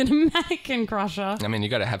death in a mannequin crusher. I mean, you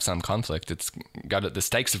got to have some conflict. The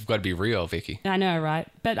stakes have got to be real, Vicky. I know, right?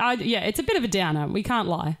 But it's a bit of a downer. We can't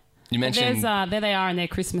lie. You mentioned There they are in their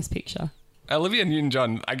Christmas picture. Olivia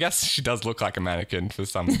Newton-John. I guess she does look like a mannequin for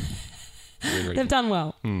some weird reason. They've done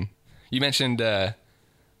well. You mentioned that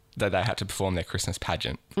they had to perform their Christmas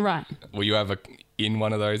pageant. Right. Were you ever in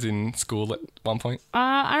one of those in school at one point?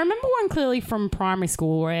 I remember one clearly from primary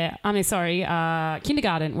school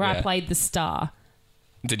kindergarten, where I Yeah. played the star.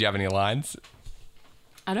 Did you have any lines?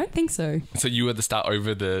 I don't think so. So you were the star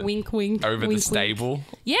over the Wink, wink. over wink, the stable. Wink.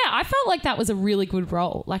 Yeah, I felt like that was a really good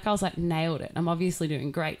role. Like I was like, nailed it. I'm obviously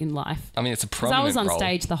doing great in life. I mean, it's a Because prominent I was on role.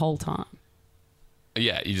 stage the whole time.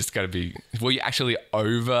 Yeah, you just got to be... Were you actually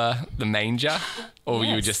over the manger? Or were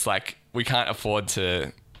you Yes. just like, we can't afford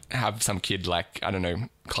to have some kid like, I don't know,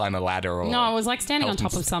 climb a ladder or... No, I was like standing on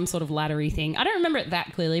help top him of some sort of laddery thing. I don't remember it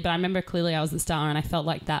that clearly, but I remember clearly I was the star and I felt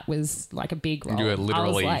like that was like a big role. You were I was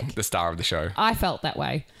literally like, the star of the show. I felt that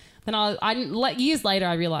way. Then years later,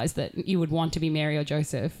 I realised that you would want to be Mary or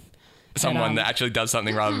Joseph. Someone that actually does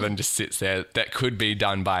something rather than just sits there that could be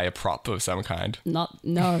done by a prop of some kind.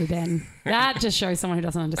 Then that just shows someone who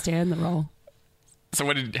doesn't understand the role. So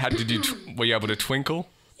were you able to twinkle?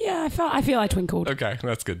 Yeah, I feel I twinkled. Okay,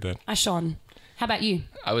 that's good then. I shone. How about you?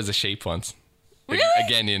 I was a sheep once. Really?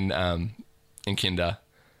 Again in kinder.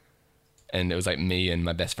 And it was like me and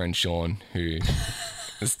my best friend Sean who...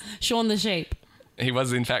 Sean the sheep. He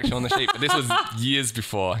was in fact Sean the sheep. But this was years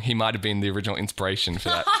before. He might have been the original inspiration for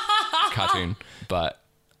that cartoon. But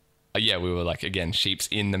yeah, we were like, again, sheeps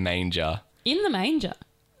in the manger. In the manger?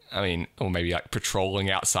 I mean, or maybe like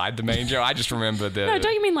patrolling outside the manger. I just remember No,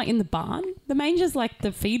 don't you mean like in the barn? The manger's like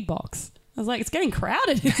the feed box. was like, it's getting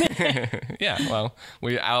crowded in there. Yeah, well,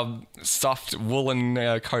 our soft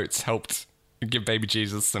woolen coats helped give baby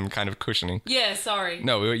Jesus some kind of cushioning. Yeah, sorry.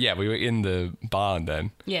 No, we were in the barn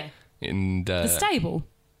then. Yeah. In the stable.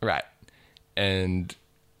 Right. And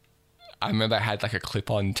I remember I had like a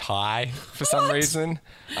clip-on tie for some reason.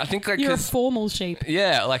 I think like you're a formal sheep.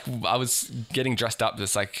 Yeah, like I was getting dressed up.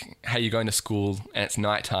 It's like, hey, you're going to school and it's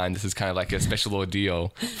nighttime. This is kind of like a special ordeal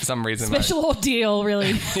for some reason. Special ordeal,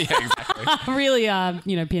 really. Yeah, exactly. Really,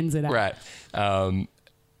 pins it out. Right.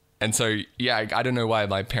 And so, yeah, I don't know why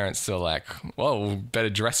my parents were like, well, we'll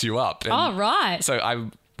better dress you up. And right. So I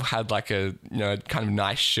had like a kind of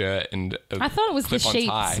nice shirt and I thought it was the sheeps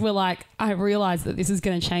tie. Were like, I realised that this is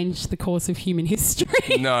going to change the course of human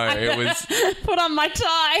history. No, it was put on my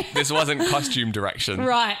tie. This wasn't costume direction.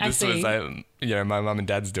 Right, I see. This was my mum and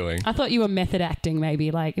dad's doing. I thought you were method acting,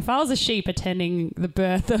 maybe. Like if I was a sheep attending the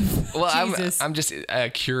birth of Jesus. I'm just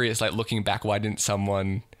curious, like looking back, why didn't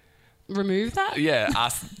someone remove that? Yeah,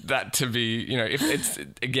 ask that to be, if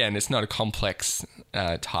it's not a complex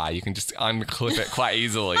tie, you can just unclip it quite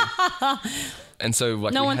easily. And so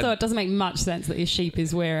like no one thought it doesn't make much sense that your sheep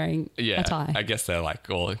is wearing a tie. I guess they're like,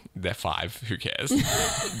 well, they're 5, who cares?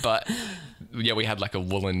 But yeah, we had like a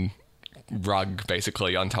woolen rug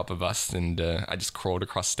basically on top of us and I just crawled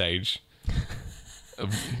across stage. Do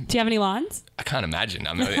you have any lines? I can't imagine.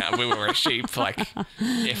 I mean, we were a sheep. Like,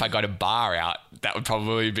 if I got a bar out, that would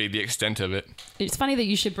probably be the extent of it. It's funny that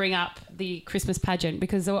you should bring up the Christmas pageant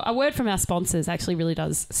because a word from our sponsors actually really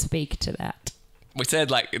does speak to that. We said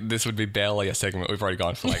like this would be barely a segment. We've already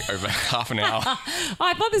gone for like over half an hour.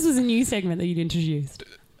 I thought this was a new segment that you'd introduced.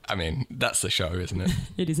 I mean, that's the show, isn't it?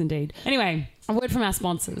 It is indeed. Anyway, a word from our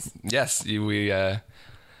sponsors. Yes,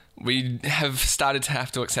 we have started to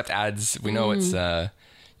have to accept ads. We know it's,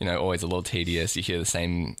 always a little tedious. You hear the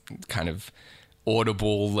same kind of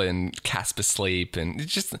Audible and Casper Sleep and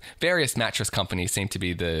just various mattress companies seem to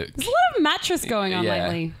be There's a lot of mattress going on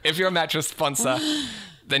lately. If you're a mattress sponsor,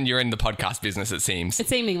 then you're in the podcast business, it seems.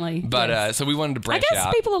 Seemingly. But yes. So we wanted to branch out. I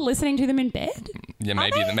guess people are listening to them in bed. Yeah,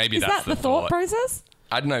 maybe is that's that the thought process?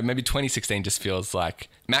 I don't know, maybe 2016 just feels like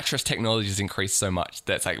mattress technology has increased so much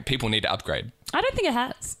that it's like people need to upgrade. I don't think it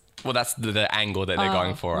has. Well, that's the angle that they're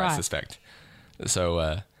going for, right. I suspect.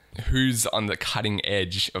 So who's on the cutting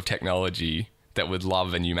edge of technology that would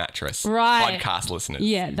love a new mattress? Right. Podcast listeners.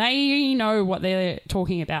 Yeah, they know what they're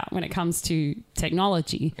talking about when it comes to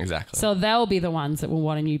technology. Exactly. So they'll be the ones that will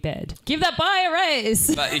want a new bed. Give that buy a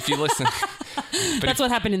raise. But if you listen... That's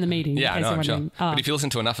what happened in the meeting. Yeah, no, I'm sure. But if you listen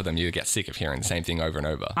to enough of them, you get sick of hearing the same thing over and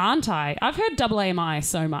over. Aren't I? I've heard AAMI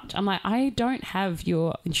so much. I'm like, I don't have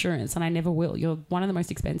your insurance and I never will. You're one of the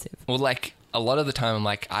most expensive. Well, like, a lot of the time I'm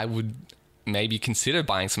like, I would maybe consider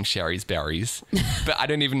buying some Sherry's Berries, but I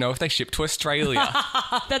don't even know if they ship to Australia.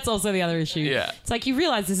 That's also the other issue. Yeah. It's like you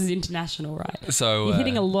realise this is international, right? So you're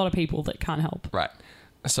hitting a lot of people that can't help. Right.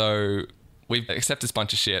 So we've accepted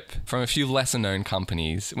sponsorship from a few lesser known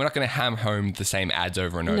companies. We're not going to ham home the same ads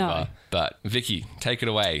over and over, but Vicky, take it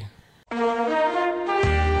away.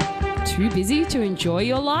 Too busy to enjoy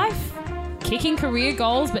your life? Kicking career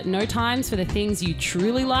goals but no times for the things you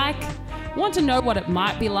truly like? Want to know what it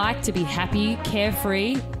might be like to be happy,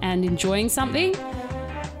 carefree, and enjoying something?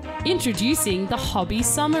 Introducing the Hobby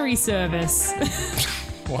Summary Service.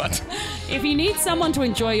 What? If you need someone to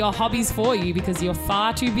enjoy your hobbies for you because you're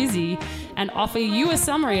far too busy and offer you a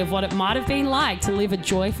summary of what it might have been like to live a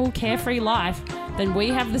joyful, carefree life, then we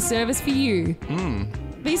have the service for you.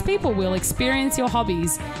 These people will experience your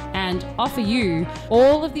hobbies and offer you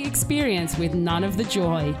all of the experience with none of the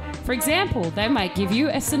joy. For example, they might give you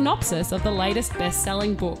a synopsis of the latest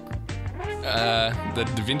best-selling book. The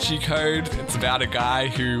Da Vinci Code. It's about a guy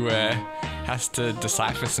who has to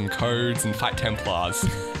decipher some codes and fight Templars.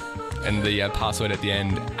 And the password at the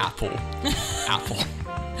end, Apple. Apple.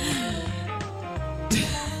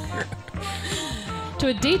 To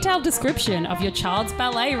a detailed description of your child's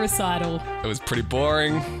ballet recital. It was pretty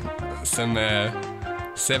boring. Some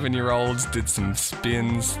 7-year-olds did some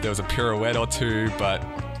spins. There was a pirouette or two, but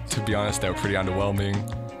to be honest, they were pretty underwhelming.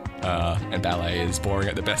 And ballet is boring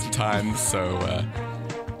at the best of times, so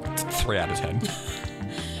 3 out of 10.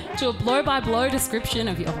 To a blow-by-blow description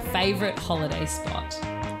of your favourite holiday spot.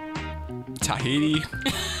 Tahiti.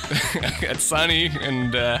 It's sunny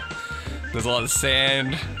and there's a lot of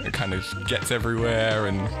sand. It kind of gets everywhere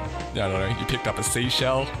and, I don't know, you picked up a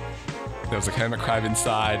seashell. There was a hermit crab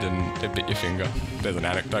inside and it bit your finger. There's an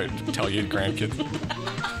anecdote to tell your grandkids.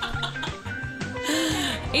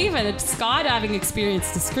 Even a skydiving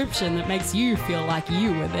experience description that makes you feel like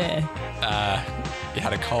you were there. You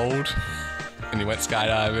had a cold and you went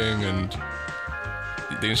skydiving and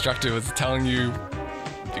The instructor was telling you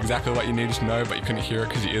exactly what you needed to know, but you couldn't hear it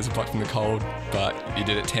because your ears were blocked from the cold. But you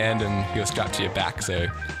did it tandem. He was strapped to your back, so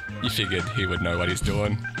you figured he would know what he's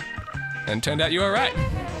doing. And it turned out you were right.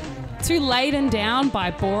 Too laden down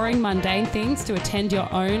by boring, mundane things to attend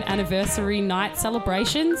your own anniversary night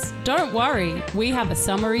celebrations? Don't worry, we have a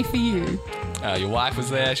summary for you. Your wife was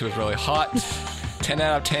there. She was really hot. 10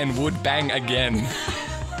 out of 10 would bang again.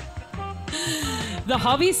 The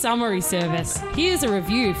Hobby Summary Service. Here's a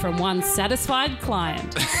review from one satisfied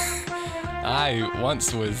client. I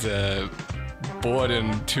once was bored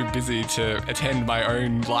and too busy to attend my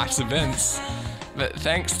own life's events. But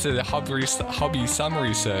thanks to the Hobby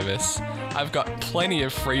Summary Service, I've got plenty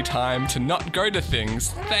of free time to not go to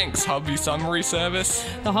things. Thanks, Hobby Summary Service.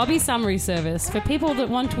 The Hobby Summary Service for people that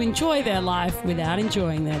want to enjoy their life without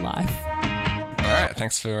enjoying their life. All right,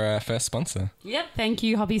 thanks for our first sponsor. Yep, thank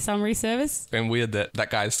you, Hobby Summary Service. It's been weird that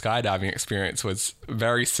guy's skydiving experience was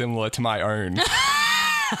very similar to my own.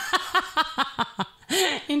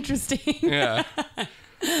 Interesting. Yeah.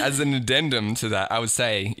 As an addendum to that, I would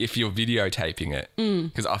say if you're videotaping it,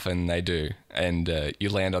 because often they do, and you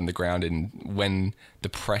land on the ground, and when the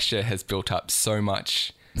pressure has built up so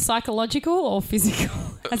much... Psychological or physical?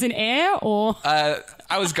 As in air or...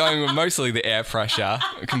 I was going with mostly the air pressure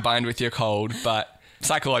combined with your cold, but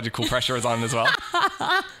psychological pressure is on as well.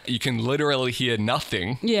 You can literally hear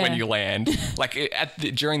nothing when you land. Like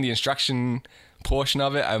during the instruction portion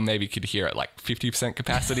of it, I maybe could hear it like 50%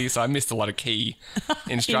 capacity, so I missed a lot of key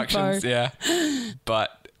instructions. Yeah.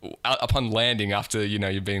 But upon landing, after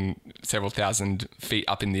you've been several thousand feet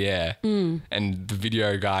up in the air, and the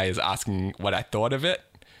video guy is asking what I thought of it.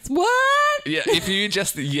 What? Yeah, if you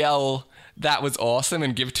just yell, "That was awesome,"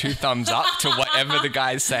 and give 2 thumbs up to whatever the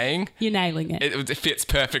guy's saying, you're nailing it. It fits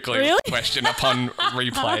perfectly Really? with the question upon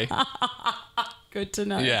replay. Good to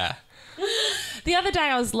know. Yeah. The other day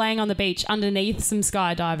I was laying on the beach underneath some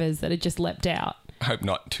skydivers that had just leapt out. I hope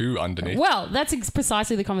not too underneath. Well, that's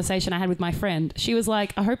precisely the conversation I had with my friend. She was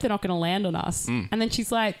like, I hope they're not going to land on us. And then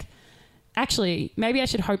she's like, actually, maybe I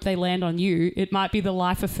should hope they land on you. It might be the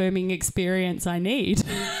life-affirming experience I need.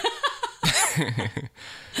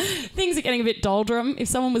 Things are getting a bit doldrum. If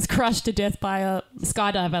someone was crushed to death by a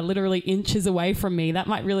skydiver literally inches away from me, that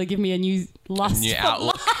might really give me a new lust for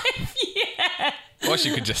outlook. life. Yeah. Or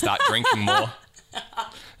she could just start drinking more.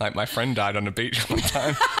 Like my friend died on a beach one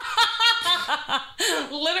time.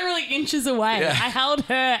 Literally inches away. Yeah. I held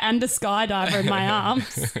her and a skydiver in my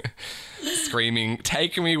arms. Screaming,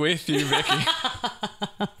 "Take me with you, Vicky."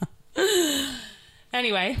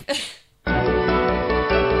 Anyway.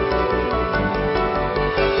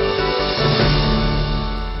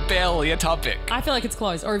 Barely a topic. I feel like it's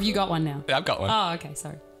closed. Or have you got one now? Yeah, I've got one. Oh, okay,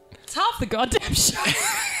 sorry. It's half the goddamn show.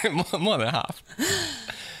 More than half.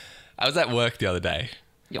 I was at work the other day.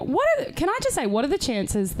 Can I just say, what are the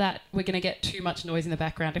chances that we're going to get too much noise in the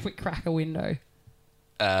background if we crack a window?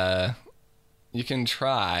 You can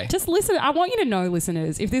try. Just listen. I want you to know,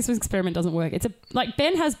 listeners, if this experiment doesn't work, it's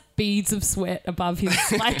Ben has beads of sweat above his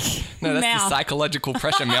No, that's mouth. the psychological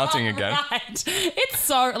pressure mounting again. Right. It's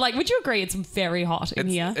so would you agree it's very hot in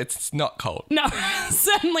here? It's not cold. No,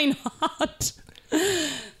 certainly not.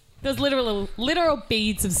 There's literal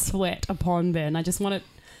beads of sweat upon Ben. I just wanted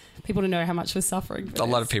people to know how much we're suffering for A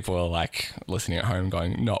lot of people are like listening at home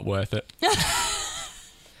going, not worth it.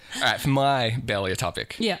 All right, for my barely a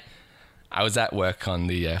topic. Yeah. I was at work on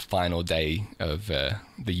the final day of the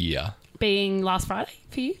year. Being last Friday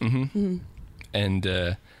for you? Mm-hmm. And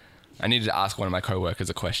I needed to ask one of my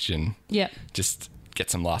co-workers a question. Yeah. Just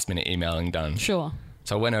get some last minute emailing done. Sure.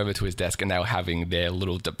 So I went over to his desk and they were having their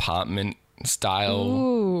little department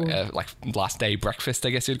style, like last day breakfast,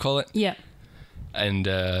 I guess you'd call it. Yeah. And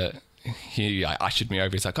he ushered me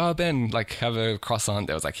over. He's like, "Oh, Ben, like have a croissant."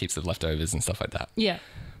 There was like heaps of leftovers and stuff like that. Yeah.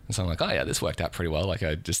 And so I'm like, "Oh yeah, this worked out pretty well." Like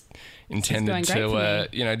I just intended going great for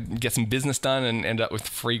to, get some business done and end up with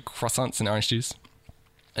free croissants and orange juice.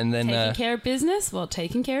 And then taking care of business? Well,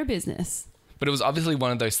 taking care of business. But it was obviously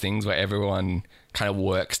one of those things where everyone kind of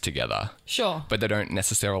works together. Sure. But they don't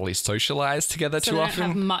necessarily socialize together so too they often. Don't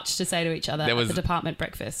have much to say to each other at the department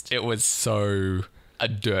breakfast. It was so a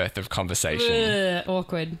dearth of conversation. Ugh,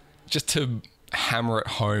 awkward. Just to hammer it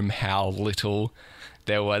home how little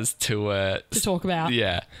there was to talk about.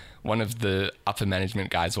 Yeah. One of the upper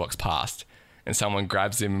management guys walks past and someone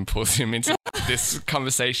grabs him and pulls him into this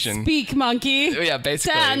conversation. Speak, monkey. Yeah,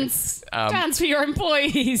 basically. Dance. Dance for your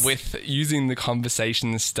employees. With using the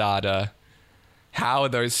conversation starter, how are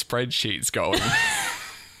those spreadsheets going?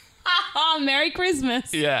 Oh, Merry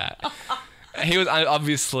Christmas. Yeah. He was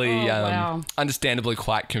obviously, wow. understandably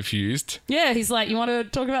quite confused. Yeah, he's like, you want to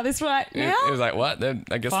talk about this right now? He was like, what?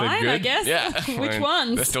 I guess Fine, they're good. I guess. Yeah. Which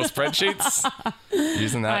ones? They're still spreadsheets.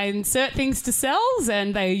 Using that. I insert things to cells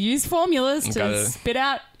and they use formulas to Gotta- spit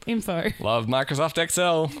out info. Love Microsoft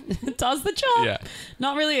Excel. It does the job. Yeah.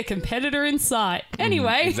 Not really a competitor in sight.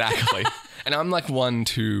 Anyway. Exactly. And I'm like one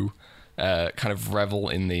to kind of revel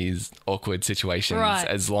in these awkward situations Right.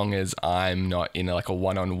 as long as I'm not in like a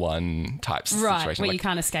one-on-one type Right, situation. where Like, you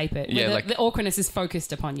can't escape it. Yeah, Where the awkwardness is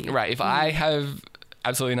focused upon you. right. If I have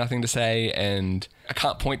absolutely nothing to say and I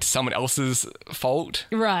can't point to someone else's fault,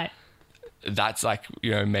 Right. that's like,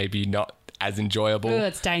 maybe not as enjoyable. Oh,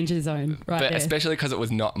 it's danger zone right But there. especially because it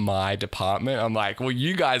was not my department, I'm like, well,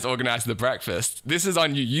 you guys organized the breakfast. This is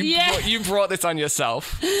on you. You brought this on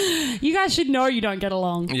yourself. You guys should know you don't get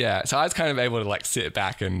along. Yeah. So I was kind of able to like sit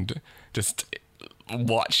back and just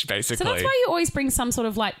watch, basically. So that's why you always bring some sort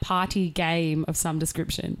of like party game of some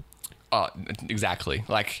description. Oh, exactly.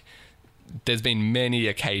 Like, there's been many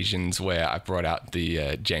occasions where I brought out the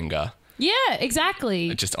Jenga Yeah,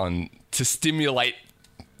 exactly. just to stimulate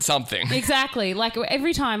something. Exactly. Like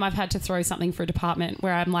every time I've had to throw something for a department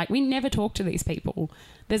where I'm like, we never talk to these people.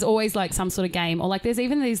 There's always like some sort of game, or like there's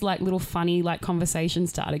even these like little funny like conversation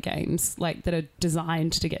starter games like that are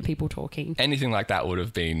designed to get people talking. Anything like that would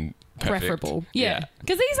have been perfect. Preferable. Yeah.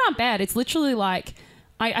 Because these aren't bad. It's literally like,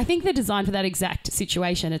 I think they're designed for that exact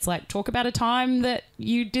situation. It's like, talk about a time that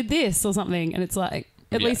you did this or something. And it's like,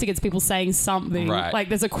 at least it gets people saying something. Right. Like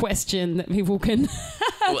there's a question that people can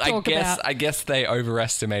talk about. I guess they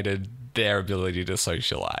overestimated their ability to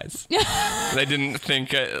socialize. They didn't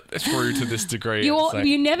think it through to this degree.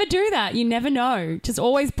 You never do that. You never know. Just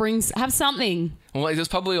always have something. Well, it was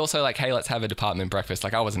probably also like, hey, let's have a department breakfast.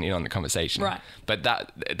 Like, I wasn't in on the conversation. Right. But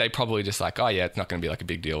that they probably just like, oh, yeah, it's not going to be like a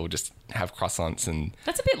big deal. We'll just have croissants. And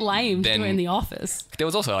That's a bit lame to Then- do in the office. there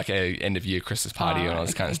was also like a end of year Christmas party Oh, and all right,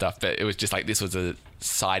 this kind of okay. stuff. But it was just like, this was a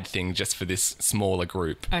side thing just for this smaller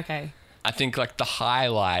group. Okay. I think like the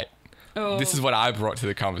highlight, this is what I brought to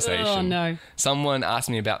the conversation. Oh, no. Someone asked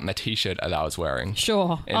me about my t-shirt that I was wearing.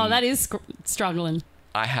 Sure. And- that is struggling.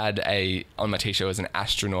 I had on my t-shirt was an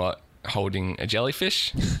astronaut holding a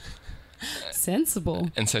jellyfish. Sensible.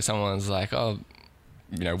 And so someone was like, oh,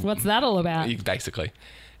 What's that all about? basically.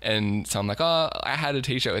 And so I'm like, oh, I had a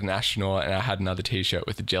t-shirt with an astronaut and I had another t-shirt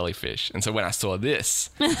with a jellyfish. And so when I saw this,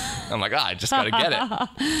 I'm like, I just got to get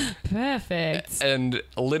it. Perfect. And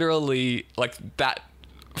literally, like, that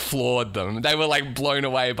floored them. They were like blown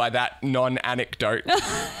away by that non-anecdote.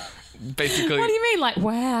 Basically, What do you mean? Like,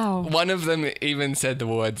 wow. one of them even said the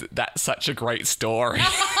words, "That's such a great story."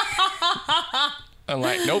 I'm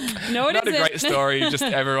like, nope, No, it not a isn't. great story. Just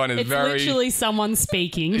everyone is It's very, literally someone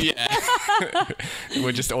speaking. yeah.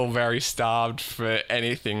 We're just all very starved for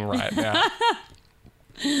anything right now.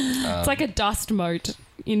 It's like a dust mote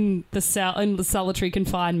in the solitary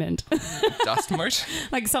confinement. Dust mote?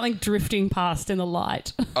 Like something drifting past in the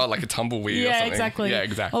light. Oh, like a tumbleweed or Yeah, something. exactly. Yeah,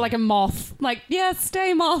 exactly. Or like a moth. Like, yeah,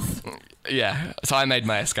 stay moth. Yeah. So I made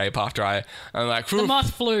my escape after I'm like, The "Whew,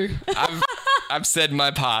 moth flew. I've said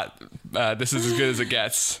my part. This is as good as it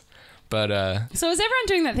gets." But So is everyone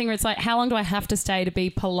doing that thing where it's like, how long do I have to stay to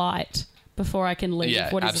be polite before I can leave?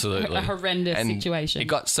 yeah, What is absolutely. a horrendous And situation? It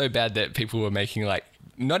got so bad that people were making like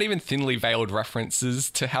not even thinly veiled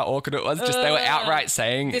references to how awkward it was. Just they were outright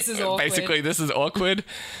saying, This is awkward. basically, this is awkward.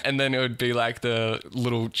 And then it would be like the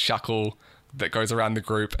little chuckle that goes around the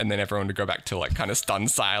group, and then everyone would go back to like kind of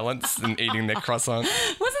stunned silence and eating their croissant.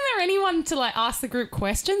 Wasn't there anyone to like ask the group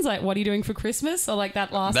questions like, what are you doing for Christmas? Or like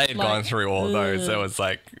that last They had gone through all of those. There was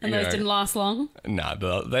like, and those didn't last long?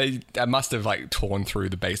 they must have like torn through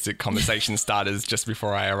the basic conversation starters just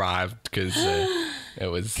before I arrived because it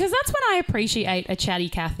was. Because that's when I appreciate a chatty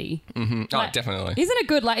Cathy. Oh, Like, definitely. Isn't it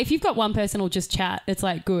good? Like, if you've got one person who'll just chat, it's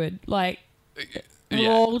like good. Like, we'll Yeah.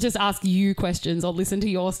 all just ask you questions or listen to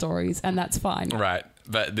your stories, and that's fine. Right.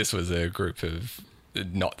 But this was a group of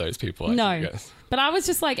not those people. I No. guess. But I was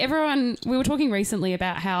just like, everyone, we were talking recently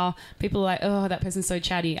about how people are like, oh, that person's so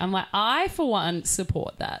chatty. I'm like, I, for one,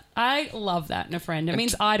 support that. I love that in a friend. It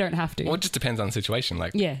means I don't have to. Well, it just depends on the situation.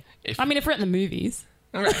 Like, Yeah. If- I mean, if we're at the movies,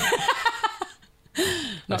 Right.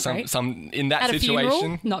 not some great. some in that At a situation.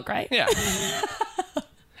 funeral, not great. Yeah.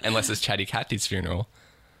 Unless it's Chatty Cathy's funeral,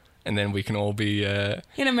 and then we can all be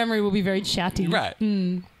In a memory, we'll be very chatty. right.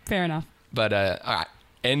 Fair enough. But all right.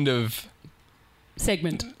 End of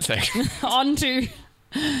Segment. section. On to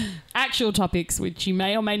actual topics, which you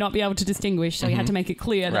may or may not be able to distinguish. So you had to make it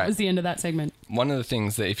clear that Right. was the end of that segment. One of the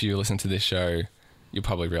things that if you listen to this show, you'll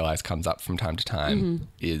probably realize comes up from time to time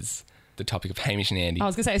is the topic of Hamish and Andy. I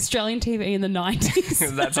was going to say Australian TV in the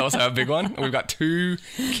 90s. That's also a big one. We've got two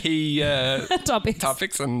key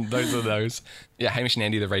topics, and those are those. Yeah, Hamish and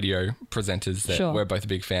Andy, the radio presenters that we're both a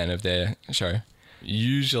big fan of their show.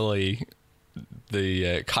 Usually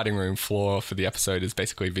the cutting room floor for the episode is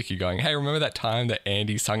basically Vicky going, hey, remember that time that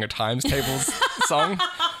Andy sung a Times Tables song?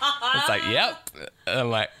 It's like, yep. And I'm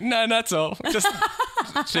like, no, that's all. Just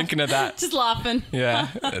thinking of that. Just laughing. Yeah.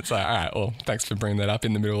 It's like, all right, well, thanks for bringing that up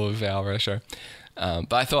in the middle of our show.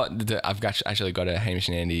 But I thought that I've actually got a Hamish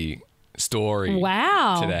and Andy story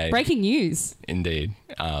today. Breaking news. Indeed.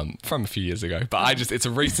 From a few years ago. But it's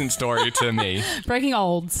a recent story to me. Breaking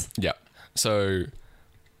olds. Yep. So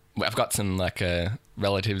I've got some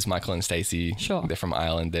relatives, Michael and Stacey. Sure. They're from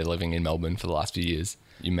Ireland. They're living in Melbourne for the last few years.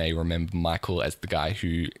 You may remember Michael as the guy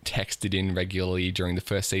who texted in regularly during the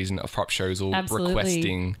first season of Prop Shows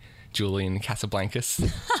requesting Julian Casablancas.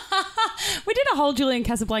 We did a whole Julian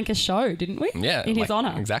Casablancas show, didn't we? Yeah. In his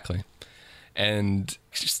honour. Exactly. And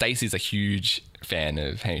Stacey's a huge fan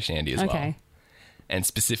of Hamish and Andy as well. And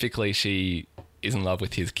specifically, she is in love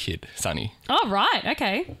with his kid, Sonny. Oh, right.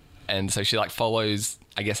 Okay. And so she follows,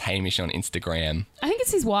 I guess, Hamish on Instagram. I think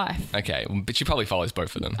it's his wife. Okay, but she probably follows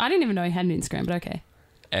both of them. I didn't even know he had an Instagram, but okay.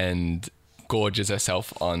 And gorges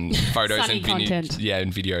herself on photos and content.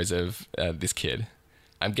 and videos of this kid.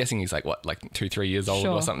 I'm guessing he's 2-3 years old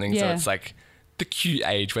or something. Yeah. So it's the cute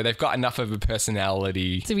age where they've got enough of a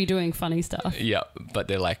personality to be doing funny stuff. Yeah, but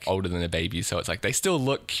they're older than a baby, so it's they still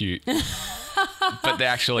look cute. But they're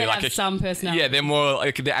actually they have some personality. Yeah, they're more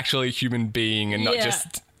they're actually a human being and not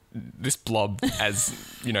just this blob as,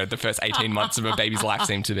 the first 18 months of a baby's life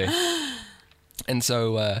seem to be. And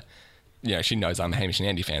so, she knows I'm a Hamish and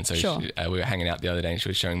Andy fan. So we were hanging out the other day and she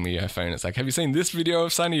was showing me her phone. It's have you seen this video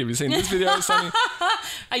of Sonny? Have you seen this video of Sonny?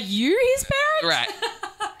 Are you his parent?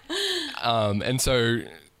 Right. And so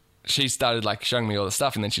she started showing me all the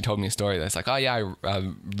stuff, and then she told me a story that's oh yeah,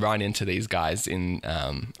 I run into these guys in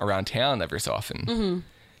around town every so often. Mm-hmm.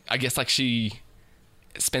 I guess she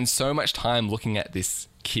spends so much time looking at this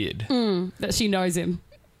kid that she knows him.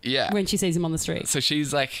 Yeah. When she sees him on the street. So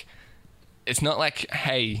she's it's not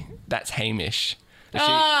hey, that's Hamish.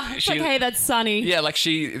 Hey, that's Sonny. Yeah,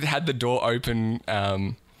 she had the door open.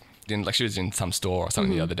 She was in some store or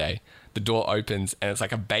something the other day. The door opens and it's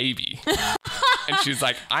a baby. And she's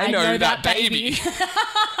I know that baby.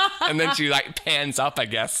 And then she pans up, I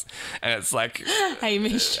guess. And it's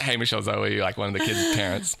Hamish. Hamish or Zoe, one of the kids'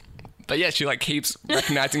 parents. But yeah, she keeps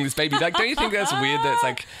recognizing this baby. Don't you think that's weird that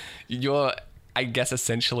it's you're, I guess,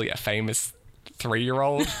 essentially a famous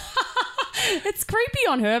 3-year-old? It's creepy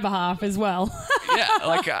on her behalf as well. Yeah,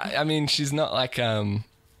 I mean, she's not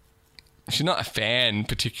she's not a fan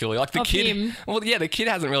particularly. The of kid. Him. Well, yeah, the kid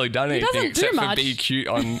hasn't really done anything except for be cute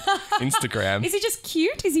on Instagram. Is he just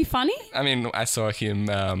cute? Is he funny? I mean, I saw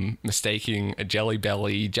him mistaking a Jelly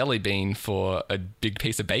Belly jelly bean for a big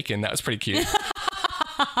piece of bacon. That was pretty cute.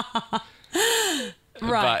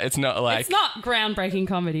 Right. But it's not it's not groundbreaking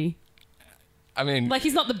comedy. I mean,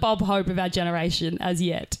 he's not the Bob Hope of our generation as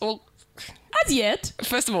yet. Well, as yet.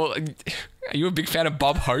 First of all, are you a big fan of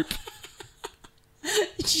Bob Hope?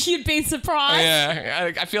 You'd be surprised.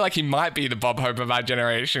 Yeah, I feel he might be the Bob Hope of our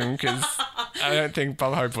generation because I don't think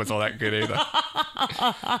Bob Hope was all that good either.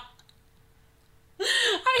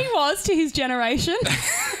 He was to his generation.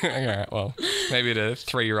 Okay, well, maybe the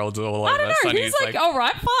 3-year-olds all over. I don't know. Sonny's Who's all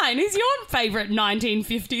right, fine. Who's your favourite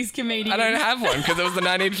 1950s comedian? I don't have one because it was the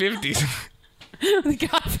 1950s. The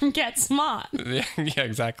guy from Get Smart. Yeah,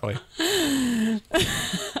 exactly. I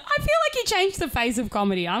feel he changed the face of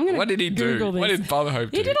comedy. I'm going to What did he Google do? this. What did Bob Hope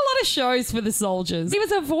do? He did a lot of shows for the soldiers. He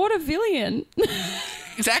was a vaudevillian.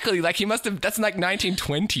 Exactly. He must have... That's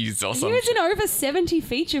 1920s or something. He was in over 70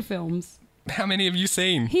 feature films. How many have you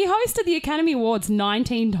seen? He hosted the Academy Awards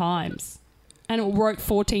 19 times and wrote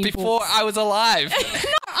 14 Before books. I was alive. No,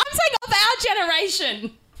 I'm saying of our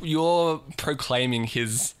generation. You're proclaiming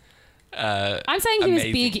his... I'm saying he was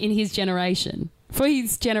big in his generation. For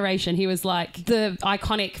his generation, he was the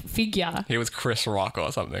iconic figure. He was Chris Rock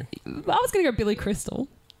or something. I was going to go Billy Crystal.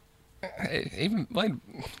 Even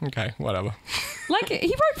okay, whatever.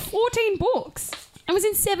 He wrote 14 books and was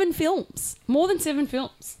in 7 films. More than 7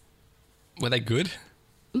 films. Were they good?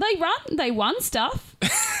 They won stuff.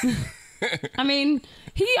 I mean,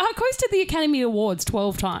 he hosted the Academy Awards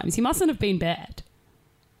 12 times. He mustn't have been bad.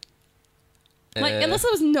 Unless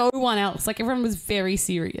there was no one else. Everyone was very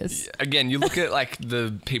serious. Again, you look at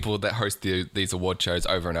the people that host these award shows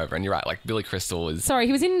over and over, and you're right. Billy Crystal is... Sorry,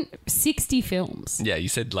 he was in 60 films. Yeah, you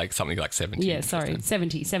said something 70. Yeah, sorry,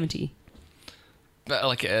 70.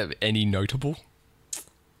 But any notable?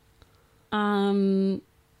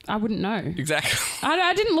 I wouldn't know. Exactly.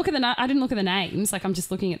 I didn't look at the names. Like, I'm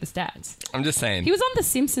just looking at the stats. I'm just saying. He was on The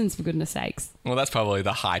Simpsons, for goodness sakes. Well, that's probably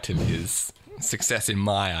the height of his success in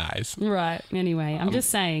my eyes. Right. Anyway, I'm just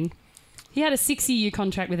saying. He had a 6-year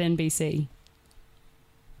contract with NBC.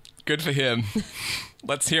 Good for him.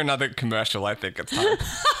 Let's hear another commercial. I think it's time.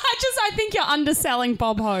 I think you're underselling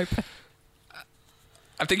Bob Hope.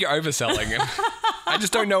 I think you're overselling him. I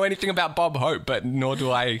just don't know anything about Bob Hope, but nor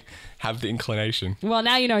do I have the inclination. Well,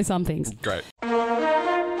 now you know some things. Great.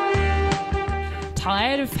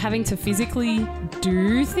 Tired of having to physically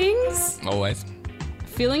do things? Always.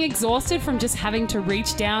 Feeling exhausted from just having to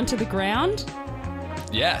reach down to the ground?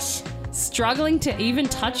 Yes. Struggling to even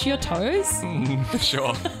touch your toes?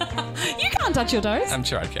 Sure. You can't touch your toes. I'm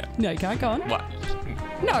sure I can. No, you can't. Go on. What?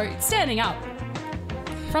 No, standing up.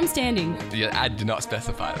 From standing. The ad did not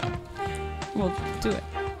specify that. Well, do it.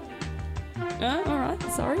 All right,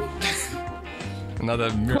 sorry.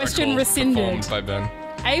 Another miracle Question rescinded. performed by Ben.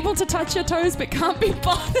 Able to touch your toes but can't be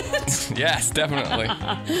bothered. Yes, definitely.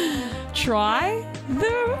 Try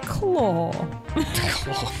the claw.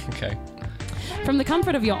 Okay. From the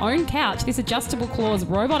comfort of your own couch, this adjustable claw's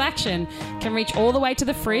robot action can reach all the way to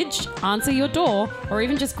the fridge, answer your door, or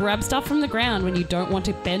even just grab stuff from the ground when you don't want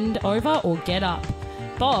to bend over or get up.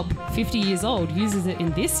 Bob, 50 years old, uses it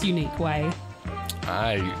in this unique way.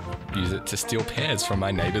 I use it to steal pears from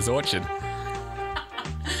my neighbour's orchard.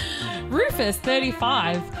 Rufus,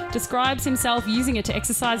 35, describes himself using it to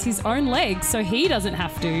exercise his own legs so he doesn't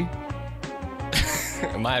have to.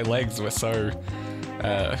 My legs were so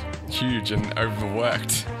huge and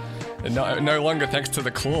overworked. And no longer thanks to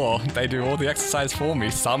the claw. They do all the exercise for me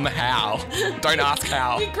somehow. Don't ask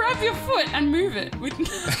how. You grab your foot and move it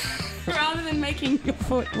rather than making your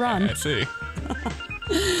foot run. I see.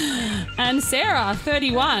 And Sarah,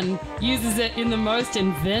 31, uses it in the most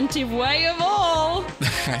inventive way of all.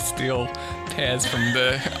 I steal pears from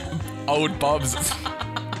the old Bob's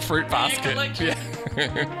fruit basket. Yeah.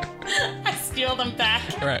 I steal them back.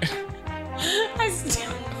 Right. I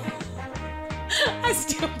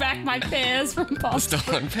steal back my pears from Bob's.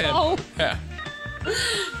 Stolen pear. Oh, Yeah.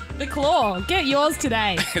 the claw. Get yours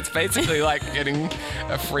today. It's basically like getting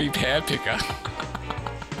a free pear picker.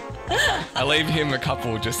 I leave him a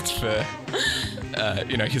couple just for,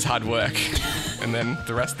 his hard work. And then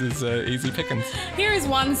the rest is easy pickings. Here is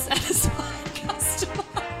one satisfied customer.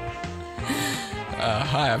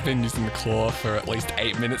 Hi, I've been using the claw for at least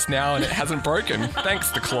 8 minutes now and it hasn't broken.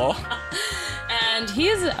 Thanks, the claw. And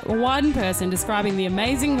here's one person describing the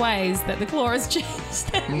amazing ways that the claw has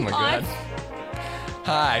changed their Oh my life. God.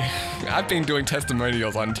 Hi, I've been doing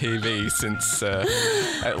testimonials on TV since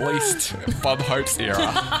at least Bob Hope's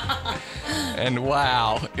era. And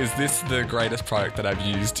wow, is this the greatest product that I've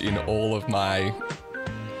used in all of my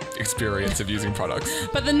experience of using products.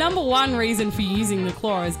 But the number one reason for using the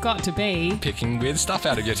claw has got to be... Picking weird stuff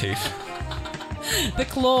out of your teeth. The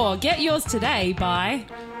claw. Get yours today by...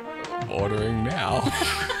 Ordering now.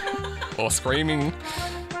 Or screaming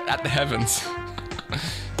at the heavens.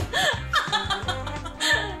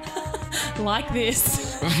 Like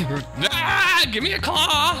this. Ah, give me a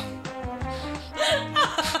claw!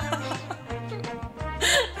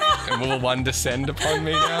 And will one descend upon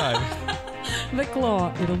me? God. The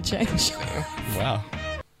claw. It'll change. Wow.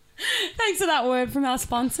 Thanks for that word from our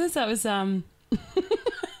sponsors. That was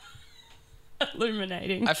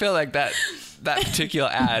illuminating. I feel like that particular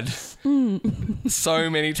ad, so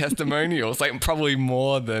many testimonials, like probably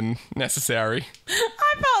more than necessary.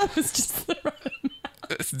 I felt it was just the right amount.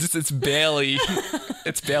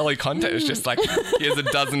 It's barely content. It's just like, here's a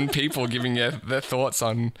dozen people giving you their thoughts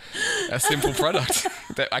on a simple product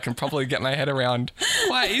that I can probably get my head around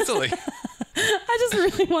quite easily. I just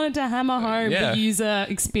really wanted to hammer home Yeah. the user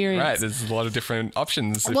experience. Right, there's a lot of different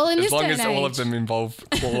options. Well, in as this long day as and all of age- them involve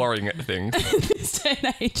clawing at things. This day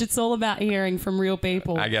and age, it's all about hearing from real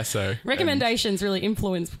people. I guess so. Recommendations really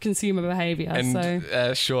influence consumer behaviour.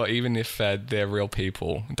 And sure, even if they're real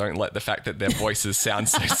people, don't let the fact that their voices sound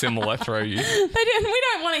so similar throw you.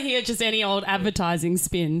 We don't want to hear just any old advertising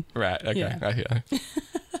spin. Right, okay. Yeah. I hear.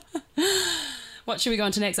 What should we go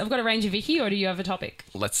on to next? I've got a Ranger Vicky, or do you have a topic?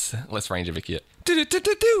 Let's Ranger Vicky it.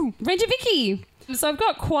 Ranger Vicky! So I've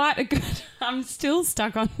got quite a good... I'm still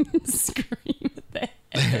stuck on screen there.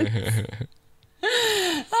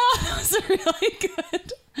 Oh, that was really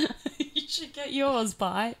good. You should get yours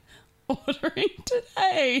by ordering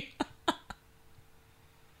today.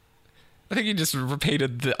 I think you just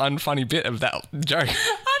repeated the unfunny bit of that joke. I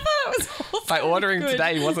thought that was also By ordering good.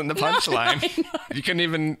 today wasn't the punchline. I know. You couldn't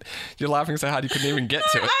even. You're laughing so hard you couldn't even get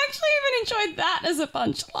to it. I actually even enjoyed that as a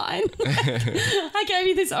punchline. I gave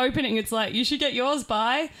you this opening. It's like, you should get yours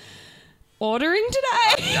by ordering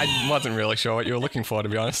today. I wasn't really sure what you were looking for, to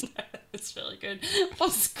be honest. It's really good. I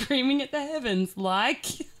was screaming at the heavens like,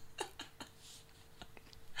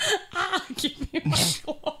 give me my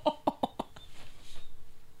claw.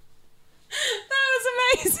 That was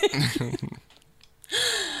amazing.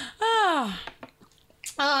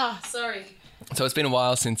 Sorry. So it's been a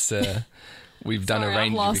while since we've done Sorry, a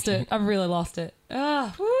range. I've lost it. I've really lost it. Woo!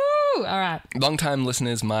 All right. Long-time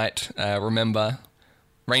listeners might remember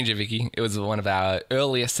Ranger Vicky. It was one of our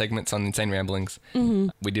earliest segments on Insane Ramblings. Mm-hmm.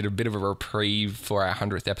 We did a bit of a reprieve for our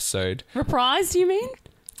 100th episode. Reprised, you mean?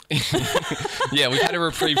 Yeah, we've had a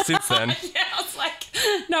reprieve since then. Yeah, I was like,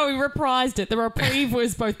 no, we reprised it. The reprieve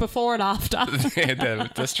was both before and after. Yeah,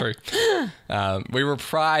 that's true. We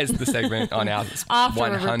reprised the segment on our After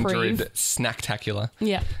 100 Snacktacular.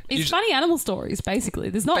 Yeah. It's funny animal stories, basically.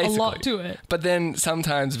 There's not a lot to it. But then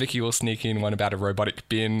sometimes Vicky will sneak in one about a robotic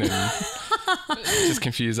bin and just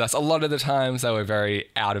confuse us. A lot of the times they were very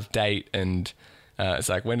out of date and it's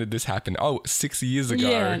like, when did this happen? Oh, 6 years ago.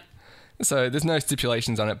 Yeah. So there's no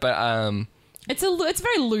stipulations on it, but it's a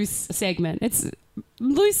very loose segment. It's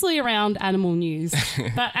loosely around animal news,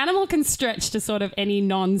 but animal can stretch to sort of any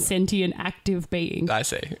non-sentient active being. I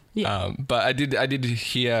see. Yeah. But I did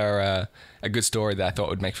hear a good story that I thought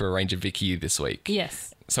would make for a Ranger Vicky this week.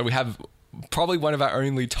 Yes. So we have probably one of our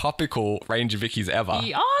only topical Ranger Vickies ever.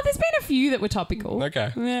 Oh, there's been a few that were topical.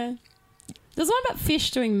 Okay. Yeah. There's one about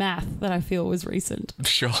fish doing math that I feel was recent.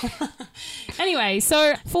 Sure. Anyway,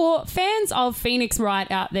 so for fans of Phoenix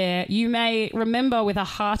Wright out there, you may remember with a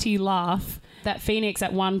hearty laugh that Phoenix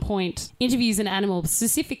at one point interviews an animal,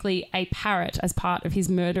 specifically a parrot, as part of his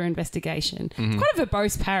murder investigation. Mm-hmm. Quite a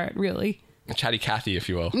verbose parrot, really. A chatty Cathy, if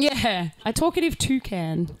you will. Yeah, a talkative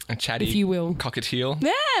toucan, A chatty, if you will. cockatiel.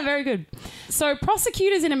 Yeah, very good. So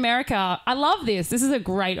prosecutors in America, I love this. This is a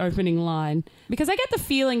great opening line because I get the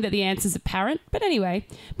feeling that the answer's apparent. But anyway,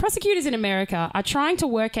 prosecutors in America are trying to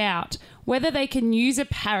work out whether they can use a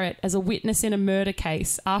parrot as a witness in a murder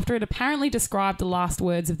case after it apparently described the last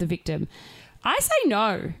words of the victim. I say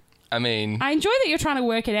no. I mean... I enjoy that you're trying to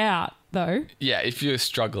work it out, though. Yeah, if you're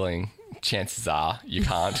struggling, chances are you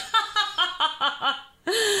can't.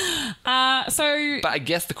 But I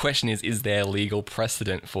guess the question is there legal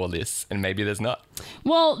precedent for this? And maybe there's not.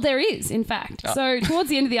 Well, there is, in fact. So towards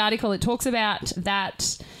the end of the article, it talks about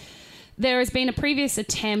that there has been a previous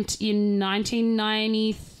attempt in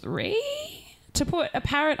 1993 to put a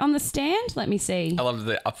parrot on the stand. Let me see. I love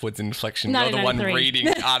the upwards inflection. You're the one 1993. reading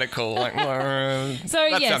the article. Like, So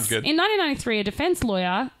that yes, sounds good. in 1993,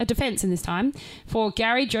 a defense in this time, for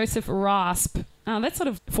Gary Joseph Rasp, that sort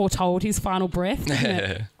of foretold his final breath, didn't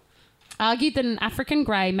it? Argued that an African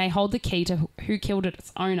grey may hold the key to who killed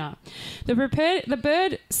its owner. The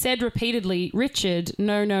bird said repeatedly, "Richard,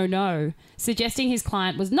 no, no, no," suggesting his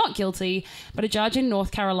client was not guilty, but a judge in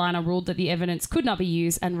North Carolina ruled that the evidence could not be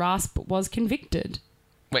used and Rasp was convicted.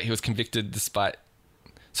 Wait, he was convicted despite...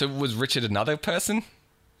 So was Richard another person?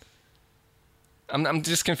 I'm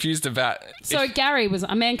just confused about... So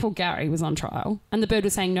a man called Gary was on trial and the bird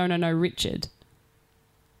was saying, "No, no, no, Richard."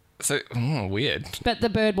 So, weird. But the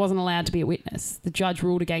bird wasn't allowed to be a witness. The judge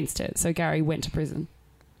ruled against it, so Gary went to prison.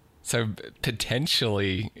 So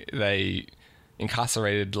potentially they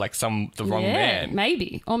incarcerated like the wrong man.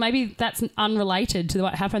 Maybe. Or maybe that's unrelated to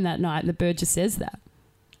what happened that night. The bird just says that.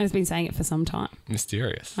 And it's been saying it for some time.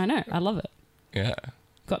 Mysterious. I know. I love it. Yeah.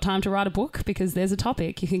 Got time to write a book because there's a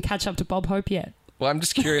topic. You can catch up to Bob Hope yet. Well, I'm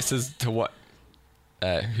just curious as to what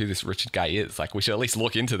who this Richard guy is. Like, we should at least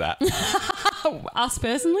look into that. Us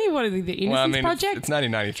personally? What are the Innocence Project? It's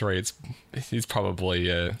 1993. He's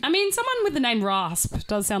probably... I mean, someone with the name Rasp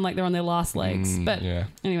does sound like they're on their last legs. But yeah.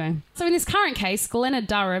 Anyway. So in this current case, Glenna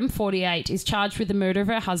Durham, 48, is charged with the murder of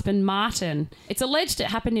her husband, Martin. It's alleged it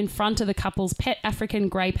happened in front of the couple's pet African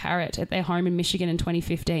grey parrot at their home in Michigan in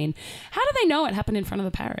 2015. How do they know it happened in front of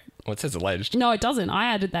the parrot? Well, it says alleged. No, it doesn't. I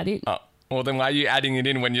added that in. Oh. Well, then why are you adding it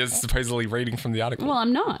in when you're supposedly reading from the article? Well,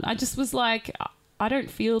 I'm not. I just was like, I don't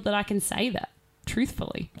feel that I can say that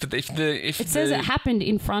truthfully. But if it says it happened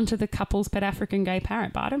in front of the couple's pet African gay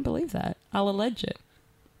parrot, but I don't believe that. I'll allege it.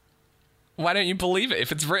 Why don't you believe it?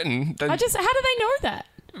 If it's written, then how do they know that?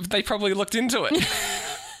 They probably looked into it.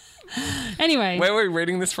 Anyway. Where were we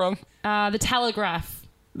reading this from? The Telegraph.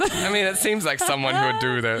 I mean, it seems like someone who would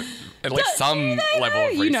do at least some level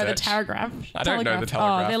of research. You know the Telegraph. I don't know the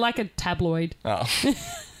Telegraph. Oh, they're like a tabloid. Oh.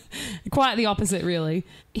 quite the opposite, really.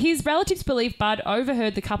 His relatives believe Bud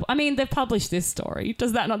overheard the couple. I mean, they've published this story.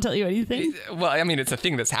 Does that not tell you anything? Well, I mean, it's a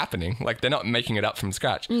thing that's happening. Like, they're not making it up from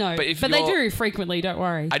scratch. No, but they do frequently, don't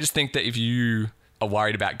worry. I just think that if you are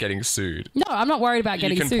worried about getting sued. No, I'm not worried about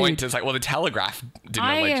getting sued. You can point to, it's like, well, the Telegraph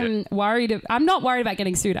didn't allege it. I'm not worried about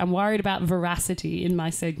getting sued. I'm worried about veracity in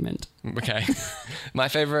my segment. Okay. My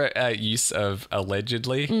favorite use of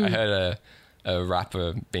allegedly, I heard a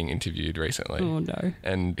rapper being interviewed recently. Oh, no.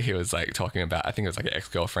 And he was like talking about, I think it was like an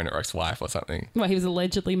ex-girlfriend or ex-wife or something. What, he was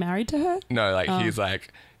allegedly married to her? No, like he's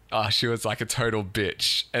like, oh, she was like a total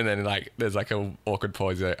bitch. And then like there's like a awkward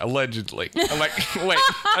pause, like, allegedly. I'm like, wait,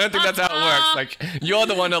 I don't think that's how it works. Like, you're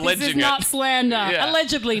the one alleging it. This is not slander. Yeah.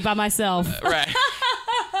 Allegedly by myself. Right.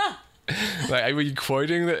 Like, were you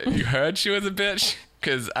quoting that you heard she was a bitch?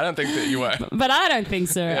 Because I don't think that you were. But I don't think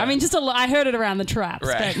so. Yeah. I mean, I heard it around the traps.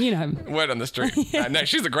 Right. But, you know. Word on the street. No,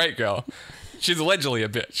 she's a great girl. She's allegedly a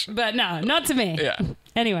bitch. But no, not to me. Yeah.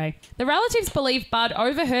 Anyway, the relatives believe Bud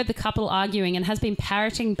overheard the couple arguing and has been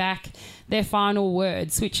parroting back their final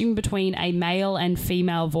words, switching between a male and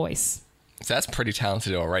female voice. So that's pretty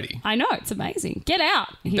talented already. I know, it's amazing. Get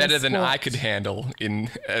out. Better than I could handle in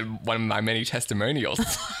one of my many testimonials.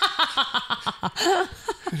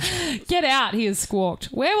 Get out, he has squawked.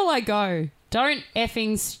 Where will I go? Don't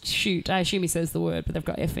effing shoot. I assume he says the word, but they've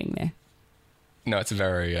got effing there. No, it's a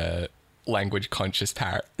very language-conscious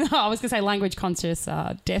parrot. I was going to say language-conscious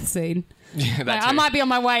death scene. Yeah, like, I might be on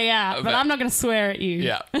my way out, but I'm not going to swear at you.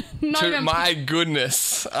 Yeah. My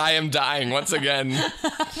goodness, I am dying once again.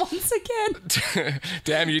 Once again.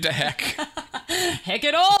 Damn you to heck. Heck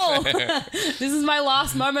it all. This is my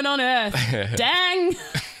last moment on Earth. Dang.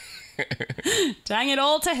 Dang it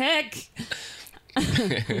all to heck.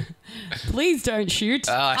 Please don't shoot.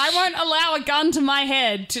 I won't allow a gun to my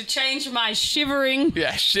head to change my shivering.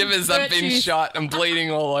 Yeah, shivers. I've been shot. I'm bleeding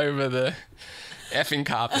all over the effing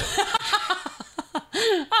carpet.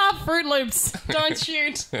 Fruit Loops. Don't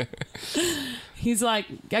shoot. He's like,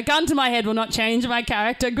 a gun to my head will not change my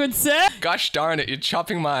character, good sir. Gosh darn it, you're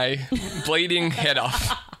chopping my bleeding head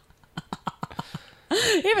off.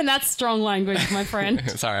 Even that's strong language, my friend.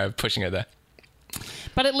 Sorry, I'm pushing it there.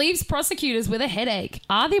 But it leaves prosecutors with a headache.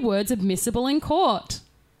 Are their words admissible in court?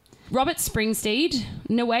 Robert Springstead,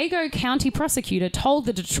 Newaygo County prosecutor, told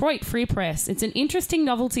the Detroit Free Press, "It's an interesting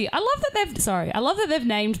novelty." I love that they've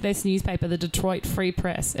named this newspaper the Detroit Free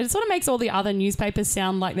Press. It sort of makes all the other newspapers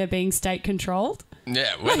sound like they're being state controlled.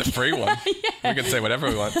 Yeah, we're the free one. Yeah. We can say whatever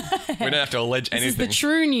we want. We don't have to allege anything. This is the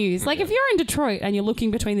true news. Like, if you're in Detroit and you're looking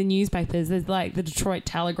between the newspapers, there's like the Detroit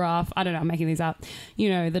Telegraph. I don't know, I'm making these up. You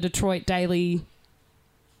know, the Detroit Daily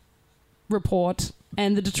Report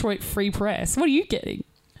and the Detroit Free Press. What are you getting?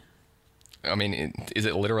 I mean, is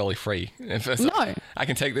it literally free? No. I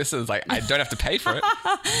can take this as like, I don't have to pay for it.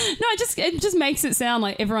 No, it just makes it sound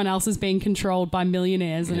like everyone else is being controlled by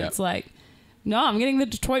millionaires, and It's like, no, I'm getting the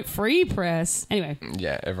Detroit Free Press. Anyway.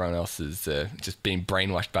 Yeah, everyone else is just being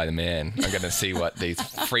brainwashed by the man. I'm going to see what these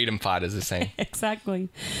freedom fighters are saying. Exactly.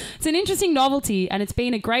 It's an interesting novelty, and it's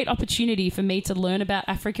been a great opportunity for me to learn about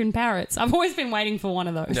African parrots. I've always been waiting for one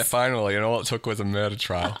of those. Yeah, finally. And all it took was a murder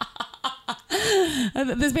trial.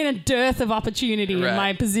 There's been a dearth of opportunity in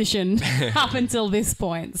my position up until this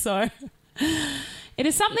point. So it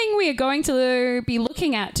is something we are going to be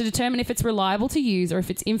looking at to determine if it's reliable to use or if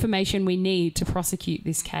it's information we need to prosecute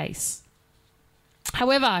this case.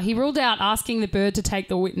 However, he ruled out asking the bird to take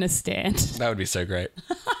the witness stand. That would be so great.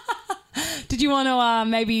 Did you want to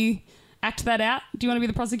maybe act that out? Do you want to be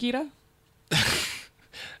the prosecutor?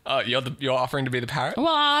 Oh, you're offering to be the parrot? Well,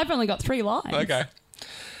 I've only got 3 lines. Okay.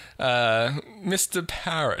 Mr.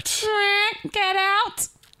 Parrot. Get out.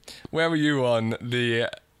 Where were you on the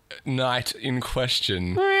night in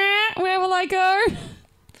question? Where will I go?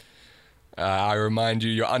 I remind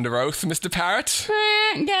you're under oath, Mr. Parrot.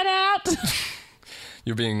 Get out.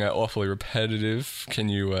 You're being awfully repetitive. Can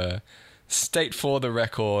you state for the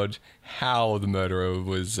record how the murderer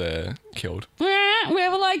was killed?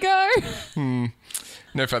 Where will I go?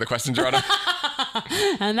 No further questions, Your Honor.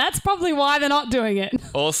 And that's probably why they're not doing it.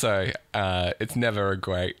 Also, it's never a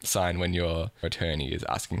great sign when your attorney is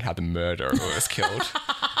asking how the murderer was killed.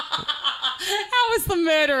 How was the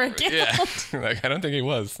murderer killed? Yeah, like, I don't think he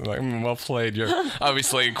was. Like, well played. You're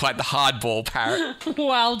obviously quite the hardball parrot.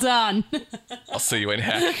 Well done. I'll see you in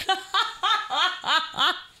heck.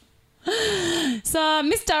 So,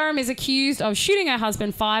 Miss Durham is accused of shooting her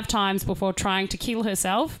husband 5 times before trying to kill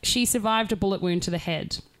herself. She survived a bullet wound to the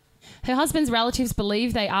head. Her husband's relatives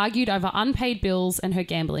believe they argued over unpaid bills and her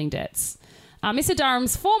gambling debts. Mr.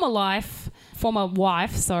 Durham's from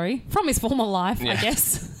his former life, I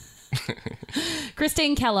guess.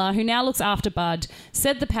 Christine Keller, who now looks after Bud,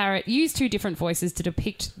 said the parrot used 2 different voices to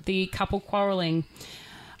depict the couple quarrelling.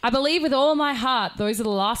 I believe with all my heart those are the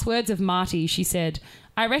last words of Marty, she said.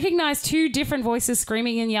 I recognise 2 different voices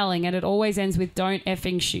screaming and yelling, and it always ends with don't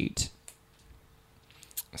effing shoot.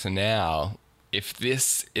 So now, if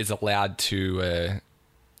this is allowed to,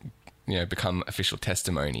 become official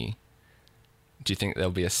testimony, do you think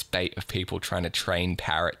there'll be a spate of people trying to train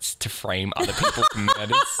parrots to frame other people for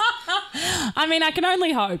murders? I mean, I can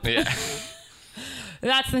only hope. Yeah.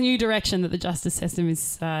 That's the new direction that the justice system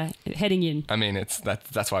is heading in. I mean,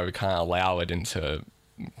 that's why we can't allow it into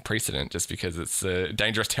precedent, just because it's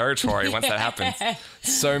dangerous territory once that happens.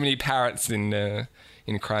 So many parrots in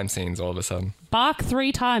crime scenes all of a sudden. Bark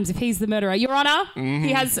 3 times if he's the murderer. Your Honour,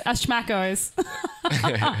 He has a schmackos.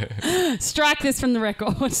 Strike this from the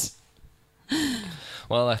record.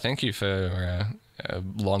 Well, thank you for a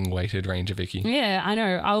long-awaited Ranger Vicky. Yeah, I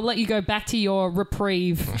know. I'll let you go back to your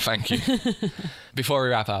reprieve. Thank you. Before we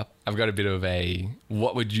wrap up, I've got a bit of a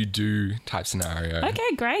what would you do type scenario.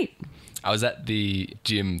 Okay, great. I was at the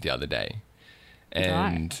gym the other day,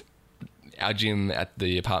 and our gym at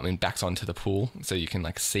the apartment backs onto the pool, so you can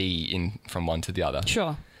see in from one to the other.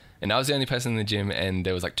 Sure. And I was the only person in the gym, and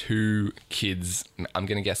there was 2 kids. I'm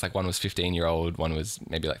going to guess one was 15-year-old, one was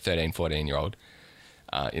maybe 13, 14-year-old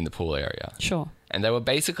in the pool area. Sure. And they were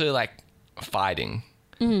basically fighting,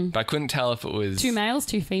 but I couldn't tell if it was 2 males,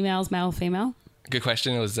 2 females, male, female. Good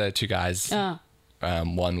question. It was 2 guys.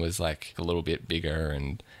 One was a little bit bigger,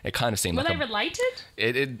 and it kind of seemed were they related?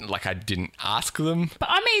 It I didn't ask them, but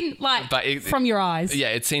I mean, from your eyes. Yeah,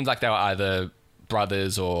 it seemed like they were either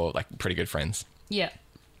brothers or pretty good friends. Yeah.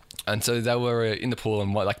 And so they were in the pool,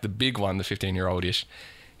 and the big one, the 15-year-old-ish,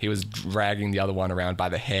 he was dragging the other one around by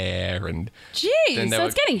the hair, and jeez, so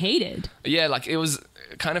it's getting heated. Yeah, it was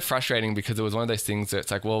kind of frustrating because it was one of those things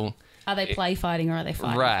that it's well, are they play fighting or are they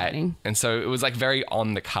fighting? Right. Fighting? And so it was very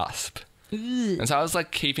on the cusp. Ugh. And so I was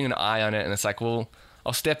keeping an eye on it, and it's well,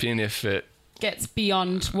 I'll step in if it gets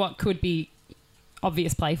beyond what could be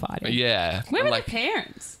obvious play fighting. Yeah. Where were their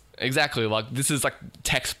parents? Exactly. This is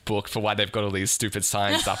textbook for why they've got all these stupid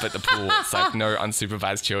signs up at the pool. It's no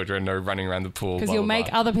unsupervised children, no running around the pool. Because you'll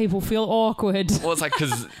make other people feel awkward. Well, it's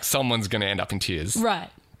because someone's going to end up in tears. Right.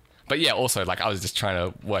 But yeah, also I was just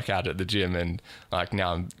trying to work out at the gym, and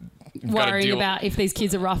now I'm worrying about if these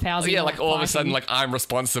kids are roughhousing. Yeah, all of a sudden I'm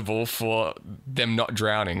responsible for them not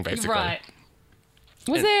drowning, basically. Right.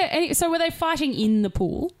 Was there any? So were they fighting in the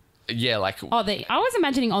pool? Yeah, I was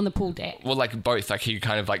imagining on the pool deck. Well, both. He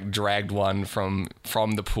kind of dragged one from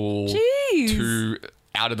the pool to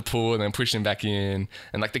out of the pool and then pushed him back in.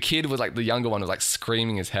 And the kid was the younger one was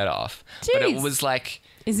screaming his head off. Jeez. But it was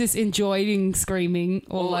is this enjoying screaming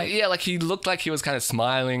or yeah, he looked like he was kind of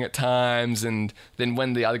smiling at times, and then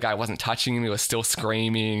when the other guy wasn't touching him, he was still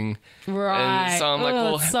screaming. Right. And so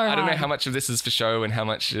I'm so I don't know hard. how much of this is for show and how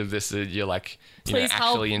much of this you're please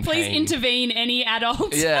actually in pain. Please intervene, any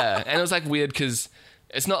adult. Yeah, and it was weird because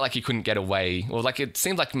it's not he couldn't get away. Well, it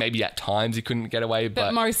seemed maybe at times he couldn't get away,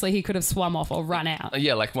 but mostly he could have swum off or run out.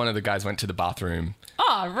 Yeah, one of the guys went to the bathroom.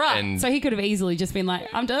 Oh, right. So he could have easily just been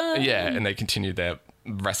I'm done. Yeah, and they continued their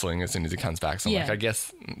wrestling as soon as he comes back. So I'm I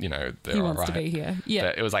guess, they're he wants all right. to be here. Yeah.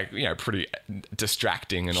 But it was pretty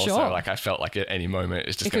distracting, and also I felt at any moment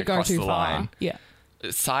it's just going to cross the line. Yeah.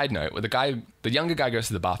 Side note, where the younger guy goes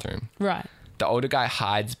to the bathroom. Right. The older guy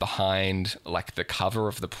hides behind the cover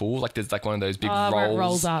of the pool. There's one of those big rolls. Where it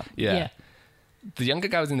rolls up. Yeah. The younger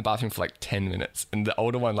guy was in the bathroom for 10 minutes, and the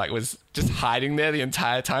older one was just hiding there the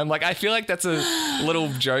entire time. I feel that's a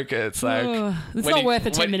little joke. It's it's not worth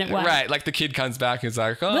a 10-minute wait. Right, the kid comes back and is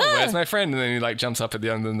oh, where's my friend? And then he jumps up at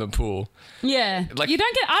the end of the pool. Yeah. I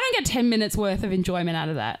don't get 10 minutes worth of enjoyment out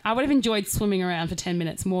of that. I would have enjoyed swimming around for 10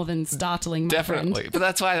 minutes more than startling my Definitely. friend. But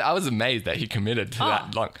that's why I was amazed that he committed to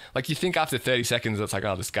that long. You think after 30 seconds, it's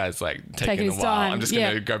oh, this guy's taking a while. Time. I'm just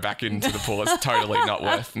going to go back into the pool. It's totally not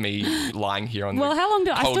worth me lying here on Well, how long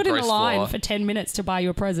did I stood in a line floor. for 10 minutes to buy you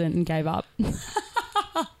a present and gave up.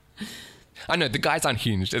 I know, the guy's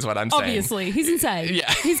unhinged is what I'm saying. Obviously, he's insane.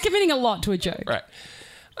 Yeah. He's committing a lot to a joke. Right.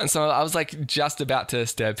 And so I was just about to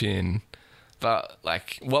step in, but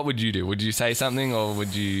what would you do? Would you say something, or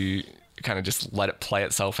would you kind of just let it play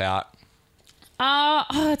itself out?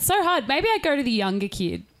 It's so hard. Maybe I'd go to the younger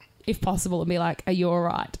kid, if possible, and be are you all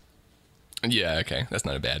right? Yeah, okay. That's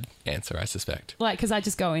not a bad answer, I suspect. Because I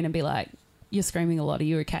just go in and be you're screaming a lot. Are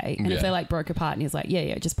you okay? And if they broke apart and he's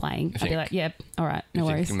yeah, just playing, I'd be yeah, all right, no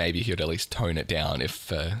worries. Maybe he would at least tone it down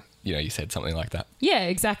if you said something like that. Yeah,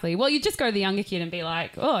 exactly. Well, you just go to the younger kid and be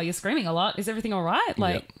oh, you're screaming a lot. Is everything all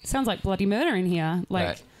right? Sounds like bloody murder in here.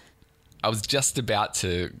 Right. I was just about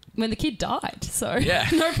to. When the kid died, so Yeah.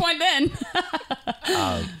 no point then.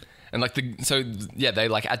 And like they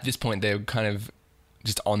like at this point they're kind of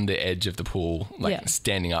just on the edge of the pool, like Yeah.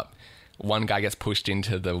 standing up. One guy gets pushed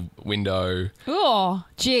into the window, Oh,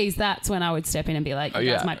 geez, that's when I would step in and be like, you guys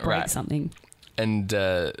yeah, might break right. something. and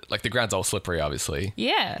like the ground's all slippery, obviously.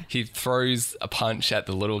 Yeah. He throws a punch at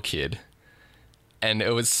the little kid, and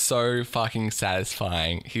it was so fucking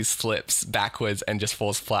satisfying. He slips backwards and just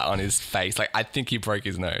falls flat on his face. Like, I think he broke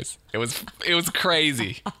his nose. It was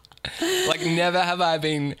crazy. Like, never have I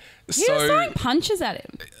been He was so throwing punches at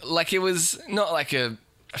him. like, it was not like a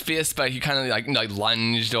fist, but he kind of like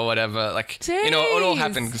lunged or whatever. Like, it all Jeez.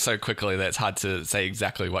 happened so quickly that it's hard to say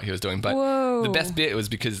exactly what he was doing. But Whoa. the best bit was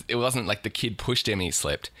because it wasn't like the kid pushed him and he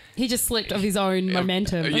slipped. He just slipped of his own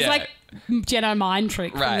momentum. It was yeah. like Jedi mind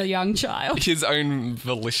trick from Right. the young child. His own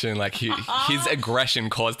volition, like his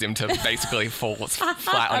aggression caused him to basically fall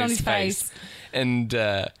flat on his face. And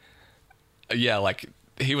yeah, like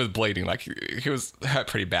he was bleeding, like he was hurt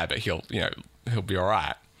pretty bad, but he'll be all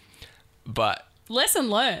right. But Lesson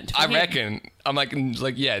learned. for I him. reckon I'm like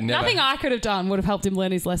yeah, never. Nothing I could have done would have helped him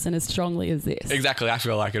learn his lesson as strongly as this. Exactly. I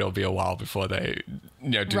feel like it'll be a while before they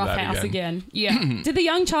do Rough that house again. again. Yeah. Did the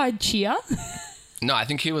young child cheer? No, I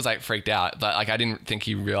think he was like freaked out, but like I didn't think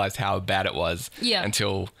he realized how bad it was Yeah.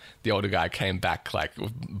 until the older guy came back like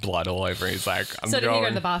with blood all over. He's like, I'm So did going. he go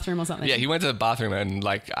to the bathroom or something? Yeah, he went to the bathroom and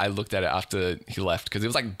like I looked at it after he left because it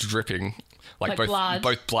was like dripping, like Like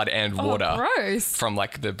both blood and Oh, water gross. from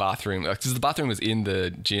like the bathroom. Because the bathroom was in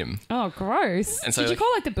the gym, Oh, gross. And so, Did you like-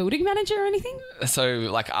 call like the building manager or anything? so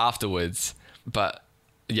like afterwards, but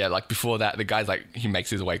yeah, like before that, the guy's like he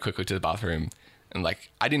makes his way quickly to the bathroom, and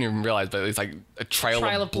like I didn't even realize, but it's like a trail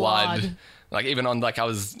of blood. Like even on like I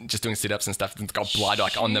was just doing sit-ups and stuff, and it's got blood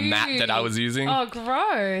like on the mat that I was using. Oh,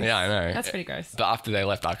 gross. Yeah, I know. That's pretty gross. But after they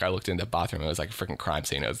left, like I looked in the bathroom, it was like a freaking crime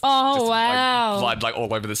scene. It was Oh, just, wow. like, blood like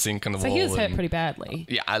all over the sink and the So wall. he was hurt and- pretty badly.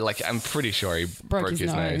 Yeah, I'm pretty sure he Broke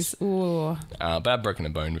his nose. Ooh. But I've broken a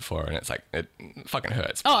bone before, and it's like it fucking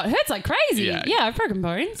hurts. Oh, it hurts like crazy. Yeah. Yeah, I've broken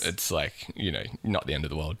bones. It's like not the end of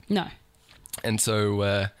the world. No. And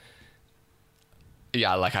so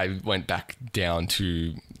yeah, like I went back down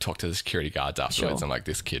to talk to the security guards afterwards, Sure. and like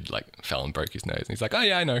this kid like fell and broke his nose, and he's like, oh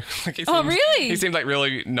yeah, I know. Like, he Oh, seemed- really? He seemed like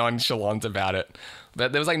really nonchalant about it.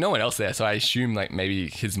 But there was like no one else there, so I assume like maybe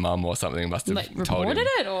his mum or something must have Like told him. reported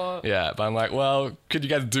it or Yeah, but I'm like, well, could you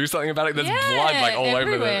guys do something about it? There's blood like all over the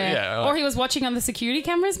everywhere. yeah. Or he was watching on the security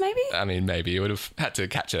cameras maybe? I mean, maybe you would have had to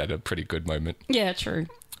catch it at a pretty good moment. Yeah, true.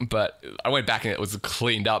 But I went back and it was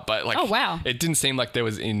cleaned up. But like, Oh, wow. it didn't seem like they were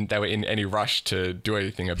in any rush to do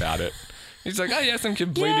anything about it. He's like, oh yeah, some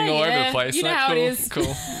kid bleeding all over yeah. the place. You know Like, how cool, it is.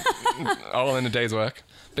 cool. All in a day's work.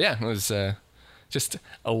 But yeah, it was just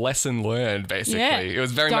a lesson learned. Basically, Yeah. it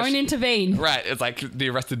was very Don't much intervene. right. It's like the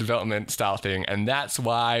Arrested Development style thing, and that's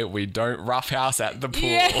why we don't roughhouse at the pool.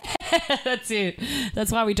 Yeah. That's it.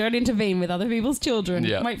 That's why we don't intervene with other people's children.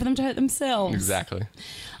 Yeah. Wait for them to hurt themselves. Exactly.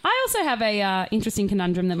 I also have a interesting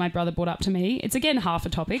conundrum that my brother brought up to me. It's again half a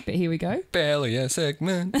topic, but here we go. Barely a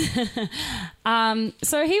segment.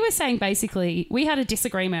 So he was saying basically we had a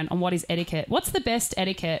disagreement on what is etiquette. What's the best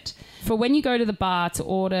etiquette for when you go to the bar to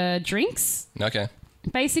order drinks? Okay.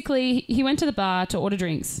 Basically, he went to the bar to order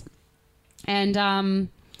drinks, and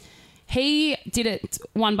he did it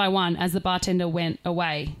one by one as the bartender went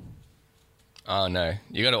away. Oh no,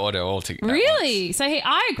 you got to order all together. Really? So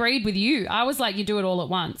I agreed with you. I was like, you do it all at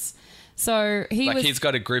once. So Like he's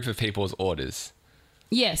got a group of people's orders.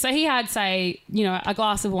 yeah. So he had, say, a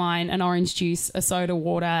glass of wine, an orange juice, a soda,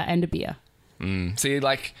 water, and a beer. See,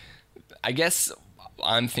 like, I guess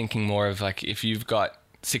I'm thinking more of like if you've got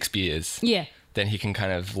 6 beers, Yeah. then he can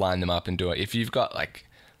kind of line them up and do it. If you've got like,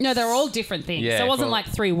 No, they're all different things. Yeah, so it wasn't well- like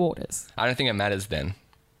 3 waters. I don't think it matters then.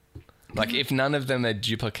 Like if none of them are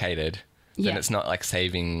duplicated, then Yeah. it's not like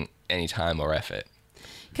saving any time or effort.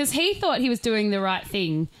 Because he thought he was doing the right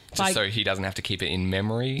thing. Just so he doesn't have to keep it in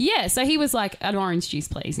memory. Yeah, so he was like, an orange juice,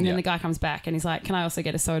 please. And then Yeah. the guy comes back and he's like, can I also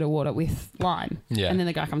get a soda water with lime? Yeah. And then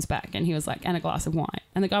the guy comes back and he was like, and a glass of wine.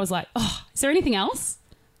 And the guy was like, oh, is there anything else?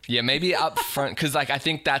 Yeah, maybe up front, because like I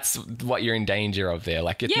think that's what you're in danger of there.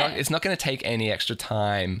 Like it's Yeah. not going to take any extra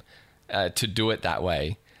time to do it that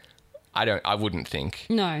way. I wouldn't think.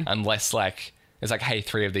 No. Unless like it's like, hey,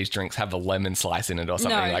 3 of these drinks have a lemon slice in it or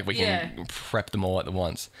something. No, Like we can prep them all at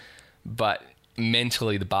once. But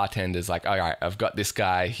mentally, the bartender's like, all right, I've got this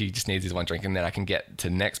guy. He just needs his one drink, and then I can get to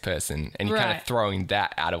the next person. And you're kind of Right. throwing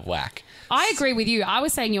that out of whack. I agree with you. I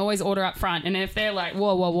was saying you always order up front. And if they're like,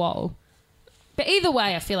 whoa, whoa, whoa. But either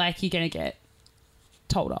way, I feel like you're going to get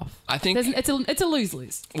told off. I think it's a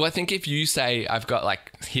lose-lose. Well, I think if you say I've got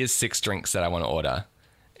like here's 6 drinks that I want to order,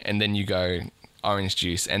 and then you go orange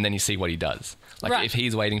juice, and then you see what he does. Like Right. if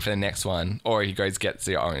he's waiting for the next one, or he goes gets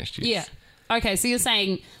the orange juice. Yeah. Okay, so you're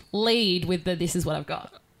saying lead with the this is what I've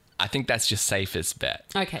got. I think that's just safest bet.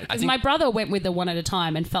 Okay, I because think- my brother went with the one at a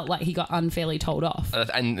time and felt like he got unfairly told off.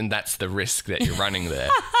 And that's the risk that you're running there.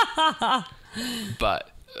 But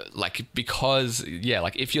like because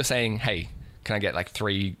like if you're saying, hey, can I get like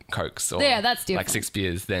 3 Cokes or Yeah, that's like different. 6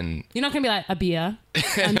 beers, then You're not going to be like, a beer,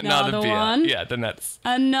 another beer. one, Yeah, then that's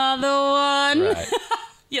another one. right.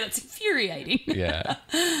 Yeah, that's infuriating. Yeah.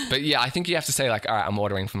 But yeah, I think you have to say like, all right, I'm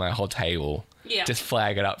ordering for my whole table. Yeah. Just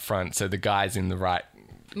flag it up front so the guy's in the right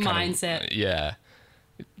kind of- Mindset. yeah.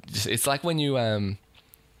 It's like when you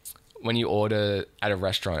order at a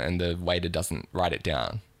restaurant and the waiter doesn't write it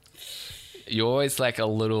down. You're always like a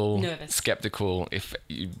little Nervous. skeptical if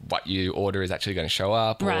what you order is actually going to show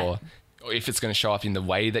up Right. or if it's going to show up in the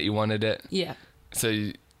way that you wanted it. Yeah. So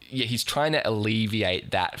yeah, he's trying to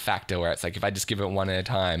alleviate that factor where it's like if I just give it one at a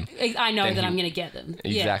time, I know Then that he- I'm going to get them.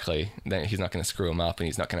 Yeah. exactly, then he's not going to screw him up and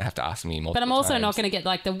he's not going to have to ask me multiple But I'm also not times. going to get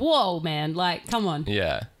like the, whoa, man, like, come on.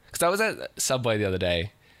 Yeah, because I was at Subway the other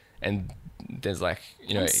day, and there's like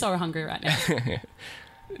I'm so hungry right now.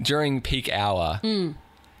 during peak hour, Mm.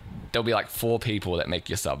 there'll be like 4 people that make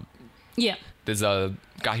your sub. Yeah. There's a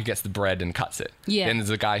guy who gets the bread and cuts it. Yeah. Then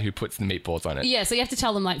there's a guy who puts the meatballs on it. Yeah, so you have to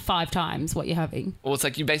tell them like 5 times what you're having. Well, it's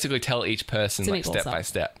like you basically tell each person It's a like meatball step sub. by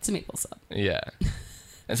step. It's a meatball sub. Yeah.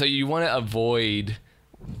 And so you want to avoid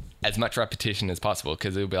as much repetition as possible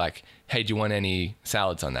because it'll be like, hey, do you want any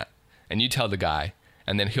salads on that? And you tell the guy,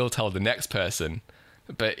 and then he'll tell the next person,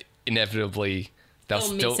 but inevitably they'll Or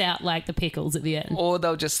still miss out like the pickles at the end. or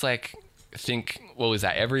they'll just like think, well, is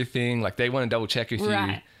that everything? Like they want to double check if you.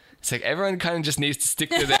 Right. It's like everyone kind of just needs to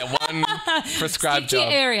stick to their one prescribed Stick to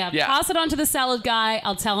job. your area. Yeah. Pass it on to the salad guy.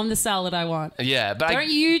 I'll tell him the salad I want. Yeah, but Don't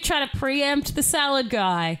you try to preempt the salad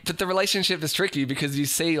guy. But the relationship is tricky because you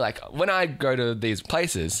see, like, when I go to these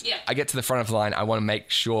places, Yeah. I get to the front of the line. I want to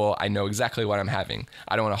make sure I know exactly what I'm having.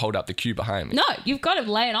 I don't want to hold up the queue behind me. No, you've got to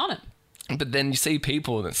lay it on him. But then you see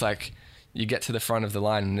people that's like, you get to the front of the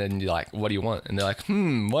line and then you're like, what do you want? And they're like,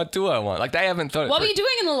 what do I want? Like, they haven't thought it What through. were you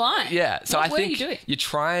doing in the line? Yeah, so What I were think you doing? you're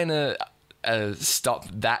trying to stop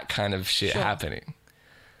that kind of shit Sure. happening.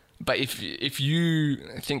 But if you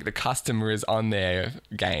think the customer is on their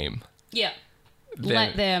game, Yeah. then,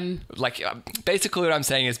 Let them. like basically what I'm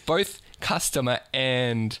saying is both customer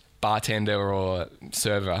and bartender or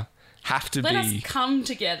server have to Let us be come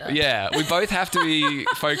together. yeah, we both have to be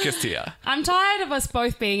focused here. I'm tired of us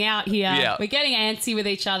both being out here. Yeah. We're getting antsy with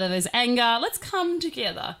each other. There's anger. Let's come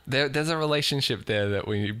together. There's a relationship there that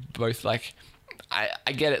we both like.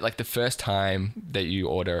 I get it, like the first time that you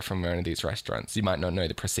order from one of these restaurants, you might not know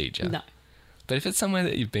the procedure. No. But if it's somewhere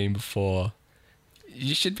that you've been before,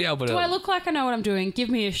 you should be able to Do I look like I know what I'm doing? Give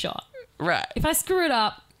me a shot. right. If I screw it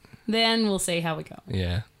up, then we'll see how we go.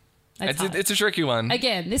 Yeah. That's hard. It's a tricky one.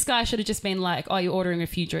 Again, this guy should have just been like, oh, you're ordering a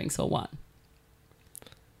few drinks or one.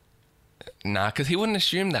 Nah, because he wouldn't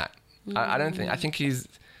assume that. I don't think. I think he's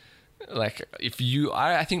like, if you.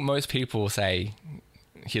 I think most people say,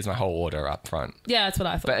 "Here's my whole order up front." Yeah, that's what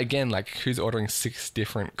I thought. But again, like, who's ordering 6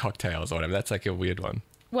 different cocktails or whatever? That's like a weird one.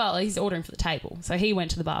 Well, he's ordering for the table. So he went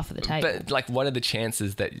to the bar for the table. But like, what are the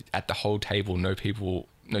chances that at the whole table, no Want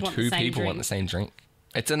the 2 same people want drink. the same drink?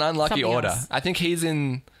 It's an unlucky Something order. else. I think he's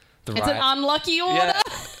in the It's right. an unlucky order. Yeah,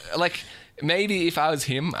 like maybe if I was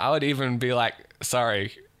him, I would even be like,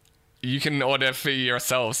 "Sorry, you can order for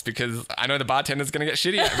yourselves because I know the bartender's gonna get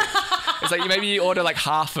shitty at me." It's like maybe you order like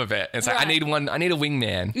half of it. It's like I Right. need one. I need a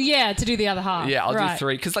wingman. Yeah, to do the other half. Yeah, I'll Right. do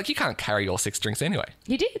 3 because like you can't carry all 6 drinks anyway.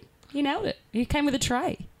 He did. He nailed it. He came with a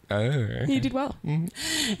tray. Oh, He did well.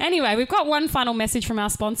 Anyway, we've got one final message from our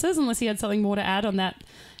sponsors, unless you had something more to add on that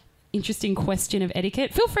interesting question of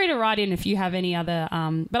etiquette. Feel free to write in if you have any other...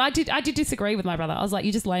 but I did disagree with my brother. I was like,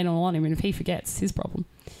 you just lay it all on him, and if he forgets, it's his problem.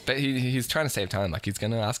 but he's trying to save time. Like he's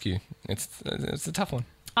gonna ask you. It's a tough one.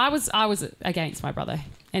 I was against my brother.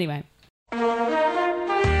 Anyway.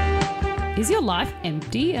 Is your life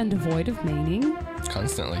empty and devoid of meaning?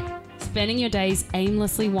 Constantly. Spending your days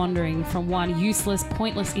aimlessly wandering from one useless,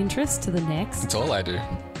 pointless interest to the next? It's all I do.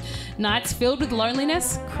 Nights filled with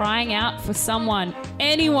loneliness, crying out for someone,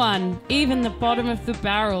 anyone, even the bottom of the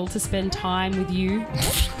barrel to spend time with you.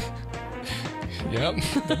 Yep,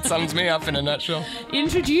 that sums me up in a nutshell.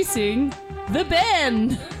 Introducing the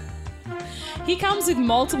Ben. He comes with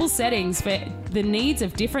multiple settings for the needs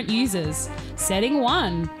of different users. Setting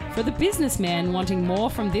 1 for the businessman wanting more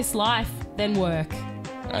from this life than work.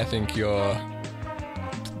 I think you're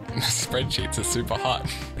Spreadsheets are super hot.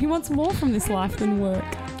 He wants more from this life than work.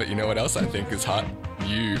 But you know what else I think is hot?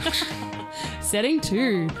 You. Setting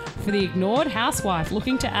 2 for the ignored housewife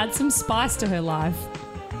looking to add some spice to her life.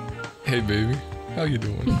 Hey, baby. How you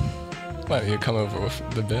doing? Why don't you come over with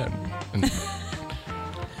the Ben? And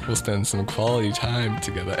we'll spend some quality time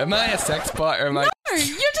together. Am I a sex bot or am I...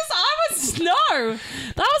 No, I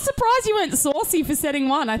was surprised you weren't saucy for setting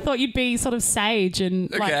 1. I thought you'd be sort of sage and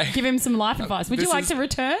like give him some life advice. Would you like to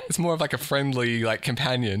return? It's more of like a friendly like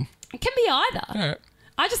companion. It can be either. All right.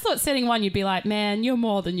 I just thought setting 1 you'd be like, man, you're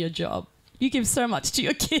more than your job. You give so much to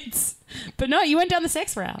your kids. But no, you went down the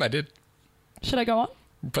sex route. I did. Should I go on?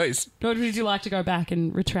 Please. Or would you like to go back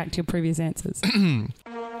and retract your previous answers?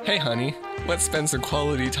 Hey, honey, let's spend some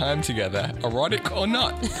quality time together, erotic or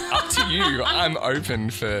not. Up to you. I'm open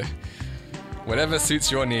for whatever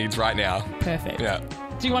suits your needs right now. Perfect. Yeah.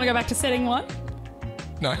 Do you want to go back to setting 1?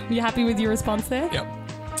 No. You happy with your response there? Yep.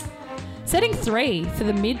 Setting 3 for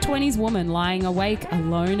the mid-20s woman lying awake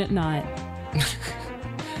alone at night.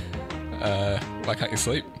 Why can't you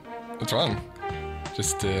sleep? What's wrong?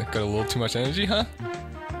 Just got a little too much energy, huh?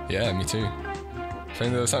 Yeah, me too. If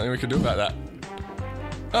only there was something we could do about that.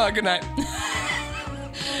 Oh, good night.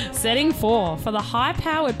 Setting 4 for the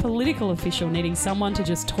high-powered political official needing someone to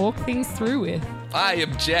just talk things through with. I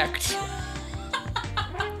object.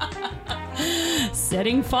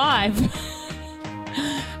 Setting 5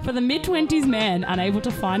 for the mid-20s man unable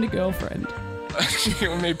to find a girlfriend.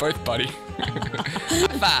 You and me both, buddy.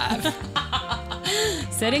 5.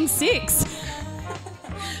 Setting 6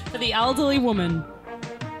 for the elderly woman.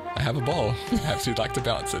 I have a ball. Perhaps you'd like to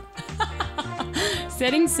bounce it.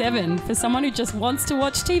 Setting 7 for someone who just wants to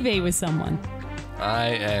watch TV with someone. I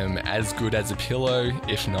am as good as a pillow,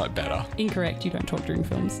 if not better. Incorrect, you don't talk during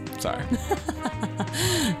films. Sorry.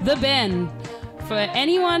 The Ben, for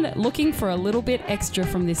anyone looking for a little bit extra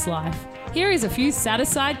from this life. Here is a few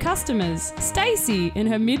satisfied customers. Stacey in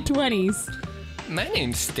her mid-20s. My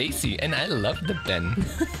name's Stacy, and I love the Ben.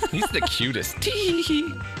 He's the cutest.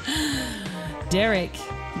 Derek,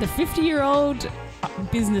 the 50-year-old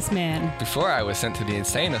businessman. Before I was sent to the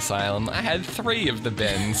insane asylum, I had 3 of the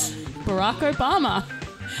Bens. Barack Obama,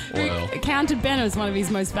 Well, who counted Ben as one of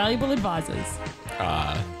his most valuable advisors.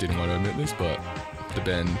 Didn't want to admit this, but the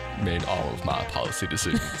Ben made all of my policy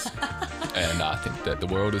decisions. And I think that the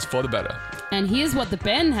world is for the better. And here's what the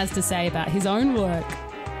Ben has to say about his own work.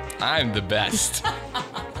 I'm the best.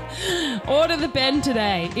 Order the Ben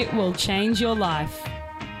today. It will change your life.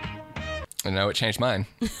 I know it changed mine.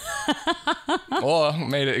 Or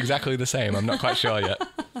made it exactly the same. I'm not quite sure yet.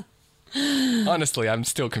 Honestly, I'm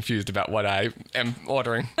still confused about what I am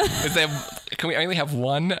ordering. Can we only have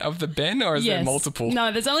one of the Ben, or is there multiple?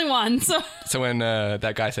 No, there's only one. So when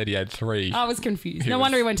that guy said he had 3. I was confused. No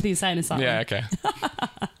wonder he went to the insane asylum. Yeah, okay.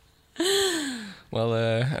 Well,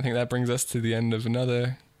 I think that brings us to the end of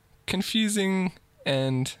another confusing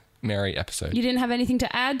and merry episode. You didn't have anything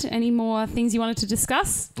to add? Any more things you wanted to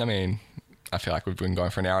discuss? I mean, I feel like we've been going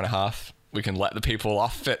for an hour and a half. We can let the people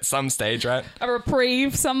off at some stage, right? A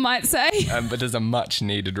reprieve, some might say. But there's a much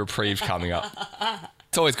needed reprieve coming up.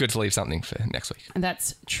 It's always good to leave something for next week.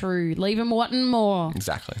 That's true. Leave them wanting more.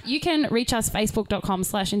 Exactly. You can reach us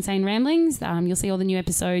facebook.com/insane ramblings. You'll see all the new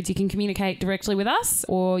episodes. You can communicate directly with us,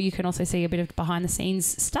 or you can also see a bit of behind the scenes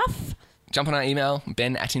stuff. Jump on our email,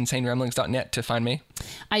 ben@insaneramblings.net to find me.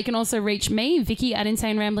 You can also reach me,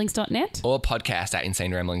 Vicky@insaneramblings.net. Or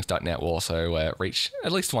podcast@insaneramblings.net will also reach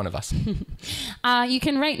at least one of us. You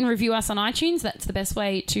can rate and review us on iTunes. That's the best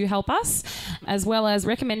way to help us, as well as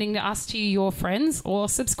recommending us to your friends or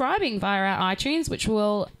subscribing via our iTunes, which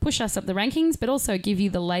will push us up the rankings, but also give you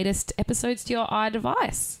the latest episodes to your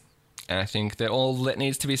iDevice. And I think that all that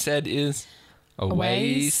needs to be said is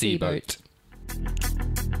away Seaboat.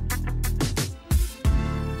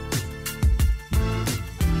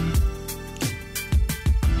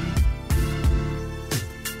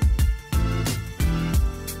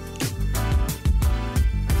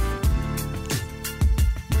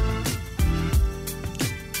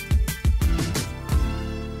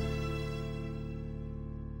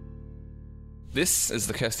 This is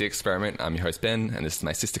the Kirsty Experiment. I'm your host, Ben, and this is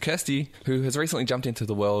my sister, Kirsty, who has recently jumped into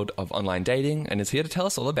the world of online dating and is here to tell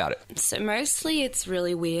us all about it. So mostly it's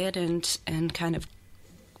really weird and kind of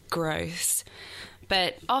gross,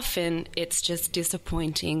 but often it's just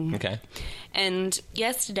disappointing. Okay. And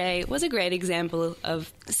yesterday was a great example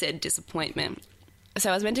of said disappointment.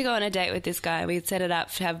 So I was meant to go on a date with this guy. We'd set it up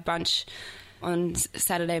to have brunch on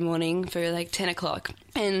Saturday morning for like 10 o'clock.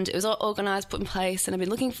 And it was all organised, put in place, and I've been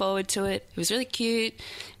looking forward to it. It was really cute.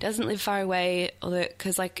 Doesn't live far away, although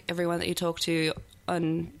because like everyone that you talk to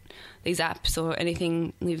on these apps or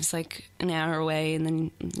anything lives like an hour away, and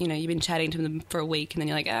then, you know, you've been chatting to them for a week, and then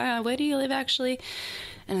you're like, where do you live actually?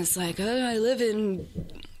 And it's like, I live in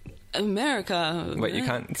America. Wait, you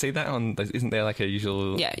can't see that on... Isn't there like a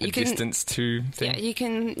usual distance to thing? Yeah, you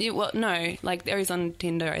can... well, no, like there is on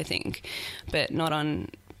Tinder, I think, but not on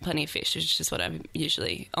Plenty of Fish, which is just what I'm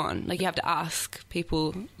usually on. Like, you have to ask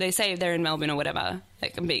people. They say if they're in Melbourne or whatever.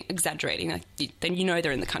 Like, I'm being exaggerating. Like, then you know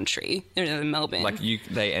they're in the country. They're in Melbourne. Like,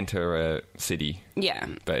 they enter a city. Yeah.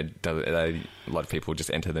 But a lot of people just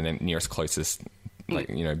enter the nearest closest, like,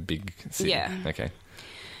 you know, big city. Yeah. Okay.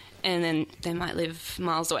 And then they might live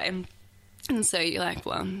miles away. And so you're like,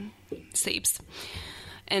 well, seeps.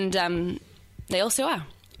 And they also are.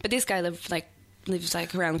 But this guy lives like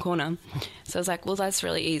around the corner. So I was like, well, that's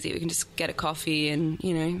really easy. We can just get a coffee and,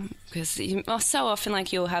 you know, because so often,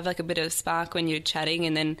 like, you'll have like a bit of spark when you're chatting,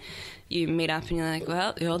 and then you meet up and you're like,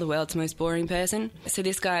 well, you're the world's most boring person. So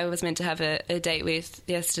this guy I was meant to have a date with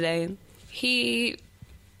yesterday, he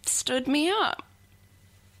stood me up.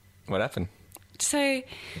 What happened? So I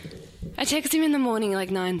texted him in the morning, like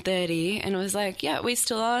 9:30, and I was like, yeah, we're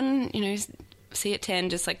still on, you know, see at 10,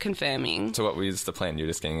 just like confirming. So what was the plan? You're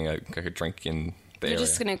just getting like a drink in the area? You're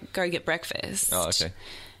just going to go get breakfast. Oh, okay.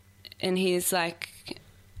 And he's like,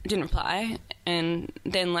 didn't reply. And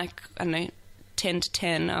then, like, I don't know, 10 to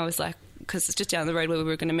 10, I was like, because it's just down the road where we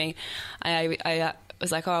were going to meet, I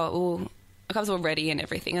was like, oh, well, I was all ready and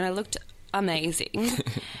everything. And I looked amazing.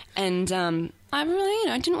 And I really, you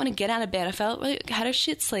know, I didn't want to get out of bed. I felt really, had a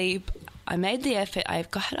shit sleep. I made the effort. I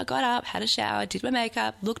got up, had a shower, did my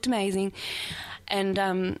makeup, looked amazing,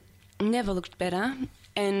 and never looked better.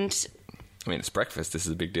 And I mean, it's breakfast. This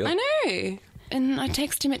is a big deal. I know. And I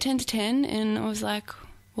texted him at 10 to 10, and I was like,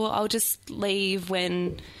 well, I'll just leave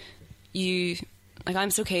when you... Like,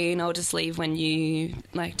 I'm still keen. I'll just leave when you,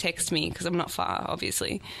 like, text me, because I'm not far,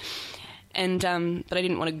 obviously. And but I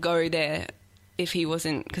didn't want to go there if he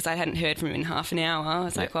wasn't... Because I hadn't heard from him in half an hour. I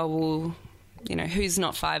was like, well... You know, who's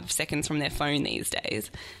not 5 seconds from their phone these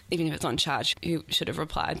days? Even if it's on charge, who should have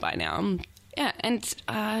replied by now? Yeah, and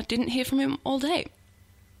didn't hear from him all day.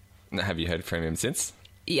 Have you heard from him since?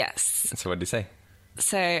 Yes. So what did he say?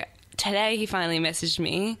 So today he finally messaged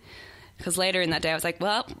me, because later in that day I was like,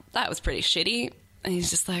 well, that was pretty shitty. And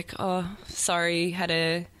he's just like, oh, sorry, had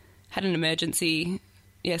an emergency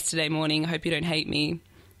yesterday morning. I hope you don't hate me.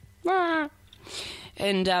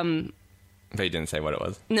 And but he didn't say what it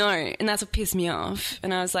was. No, and that's what pissed me off.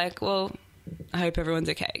 And I was like, well, I hope everyone's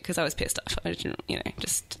okay, because I was pissed off. I didn't, you know,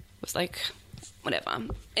 just was like, whatever.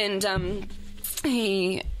 And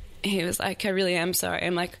he was like, I really am sorry.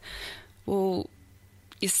 I'm like, well,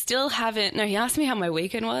 you still haven't... No, he asked me how my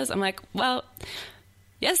weekend was. I'm like, well...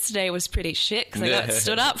 Yesterday was pretty shit because I got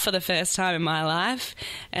stood up for the first time in my life.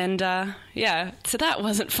 And, yeah, so that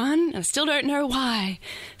wasn't fun. I still don't know why.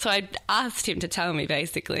 So I asked him to tell me,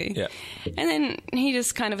 basically. Yeah. And then he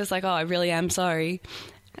just kind of was like, oh, I really am sorry.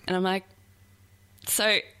 And I'm like, so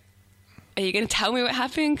are you going to tell me what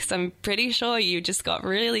happened? Because I'm pretty sure you just got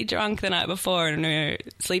really drunk the night before and were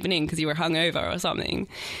sleeping in because you were hungover or something.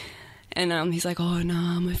 And he's like, oh,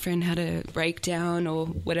 no, my friend had a breakdown or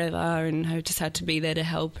whatever, and I just had to be there to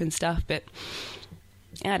help and stuff. But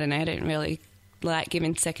I don't know, I don't really like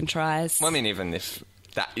giving second tries. Well, I mean, even if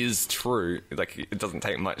that is true, like, it doesn't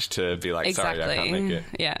take much to be like, exactly. Sorry, I can't make it.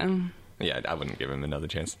 Yeah. Yeah, I wouldn't give him another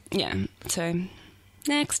chance. Yeah, so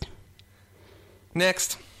next.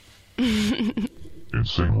 Next. Insane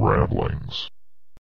Ramblings.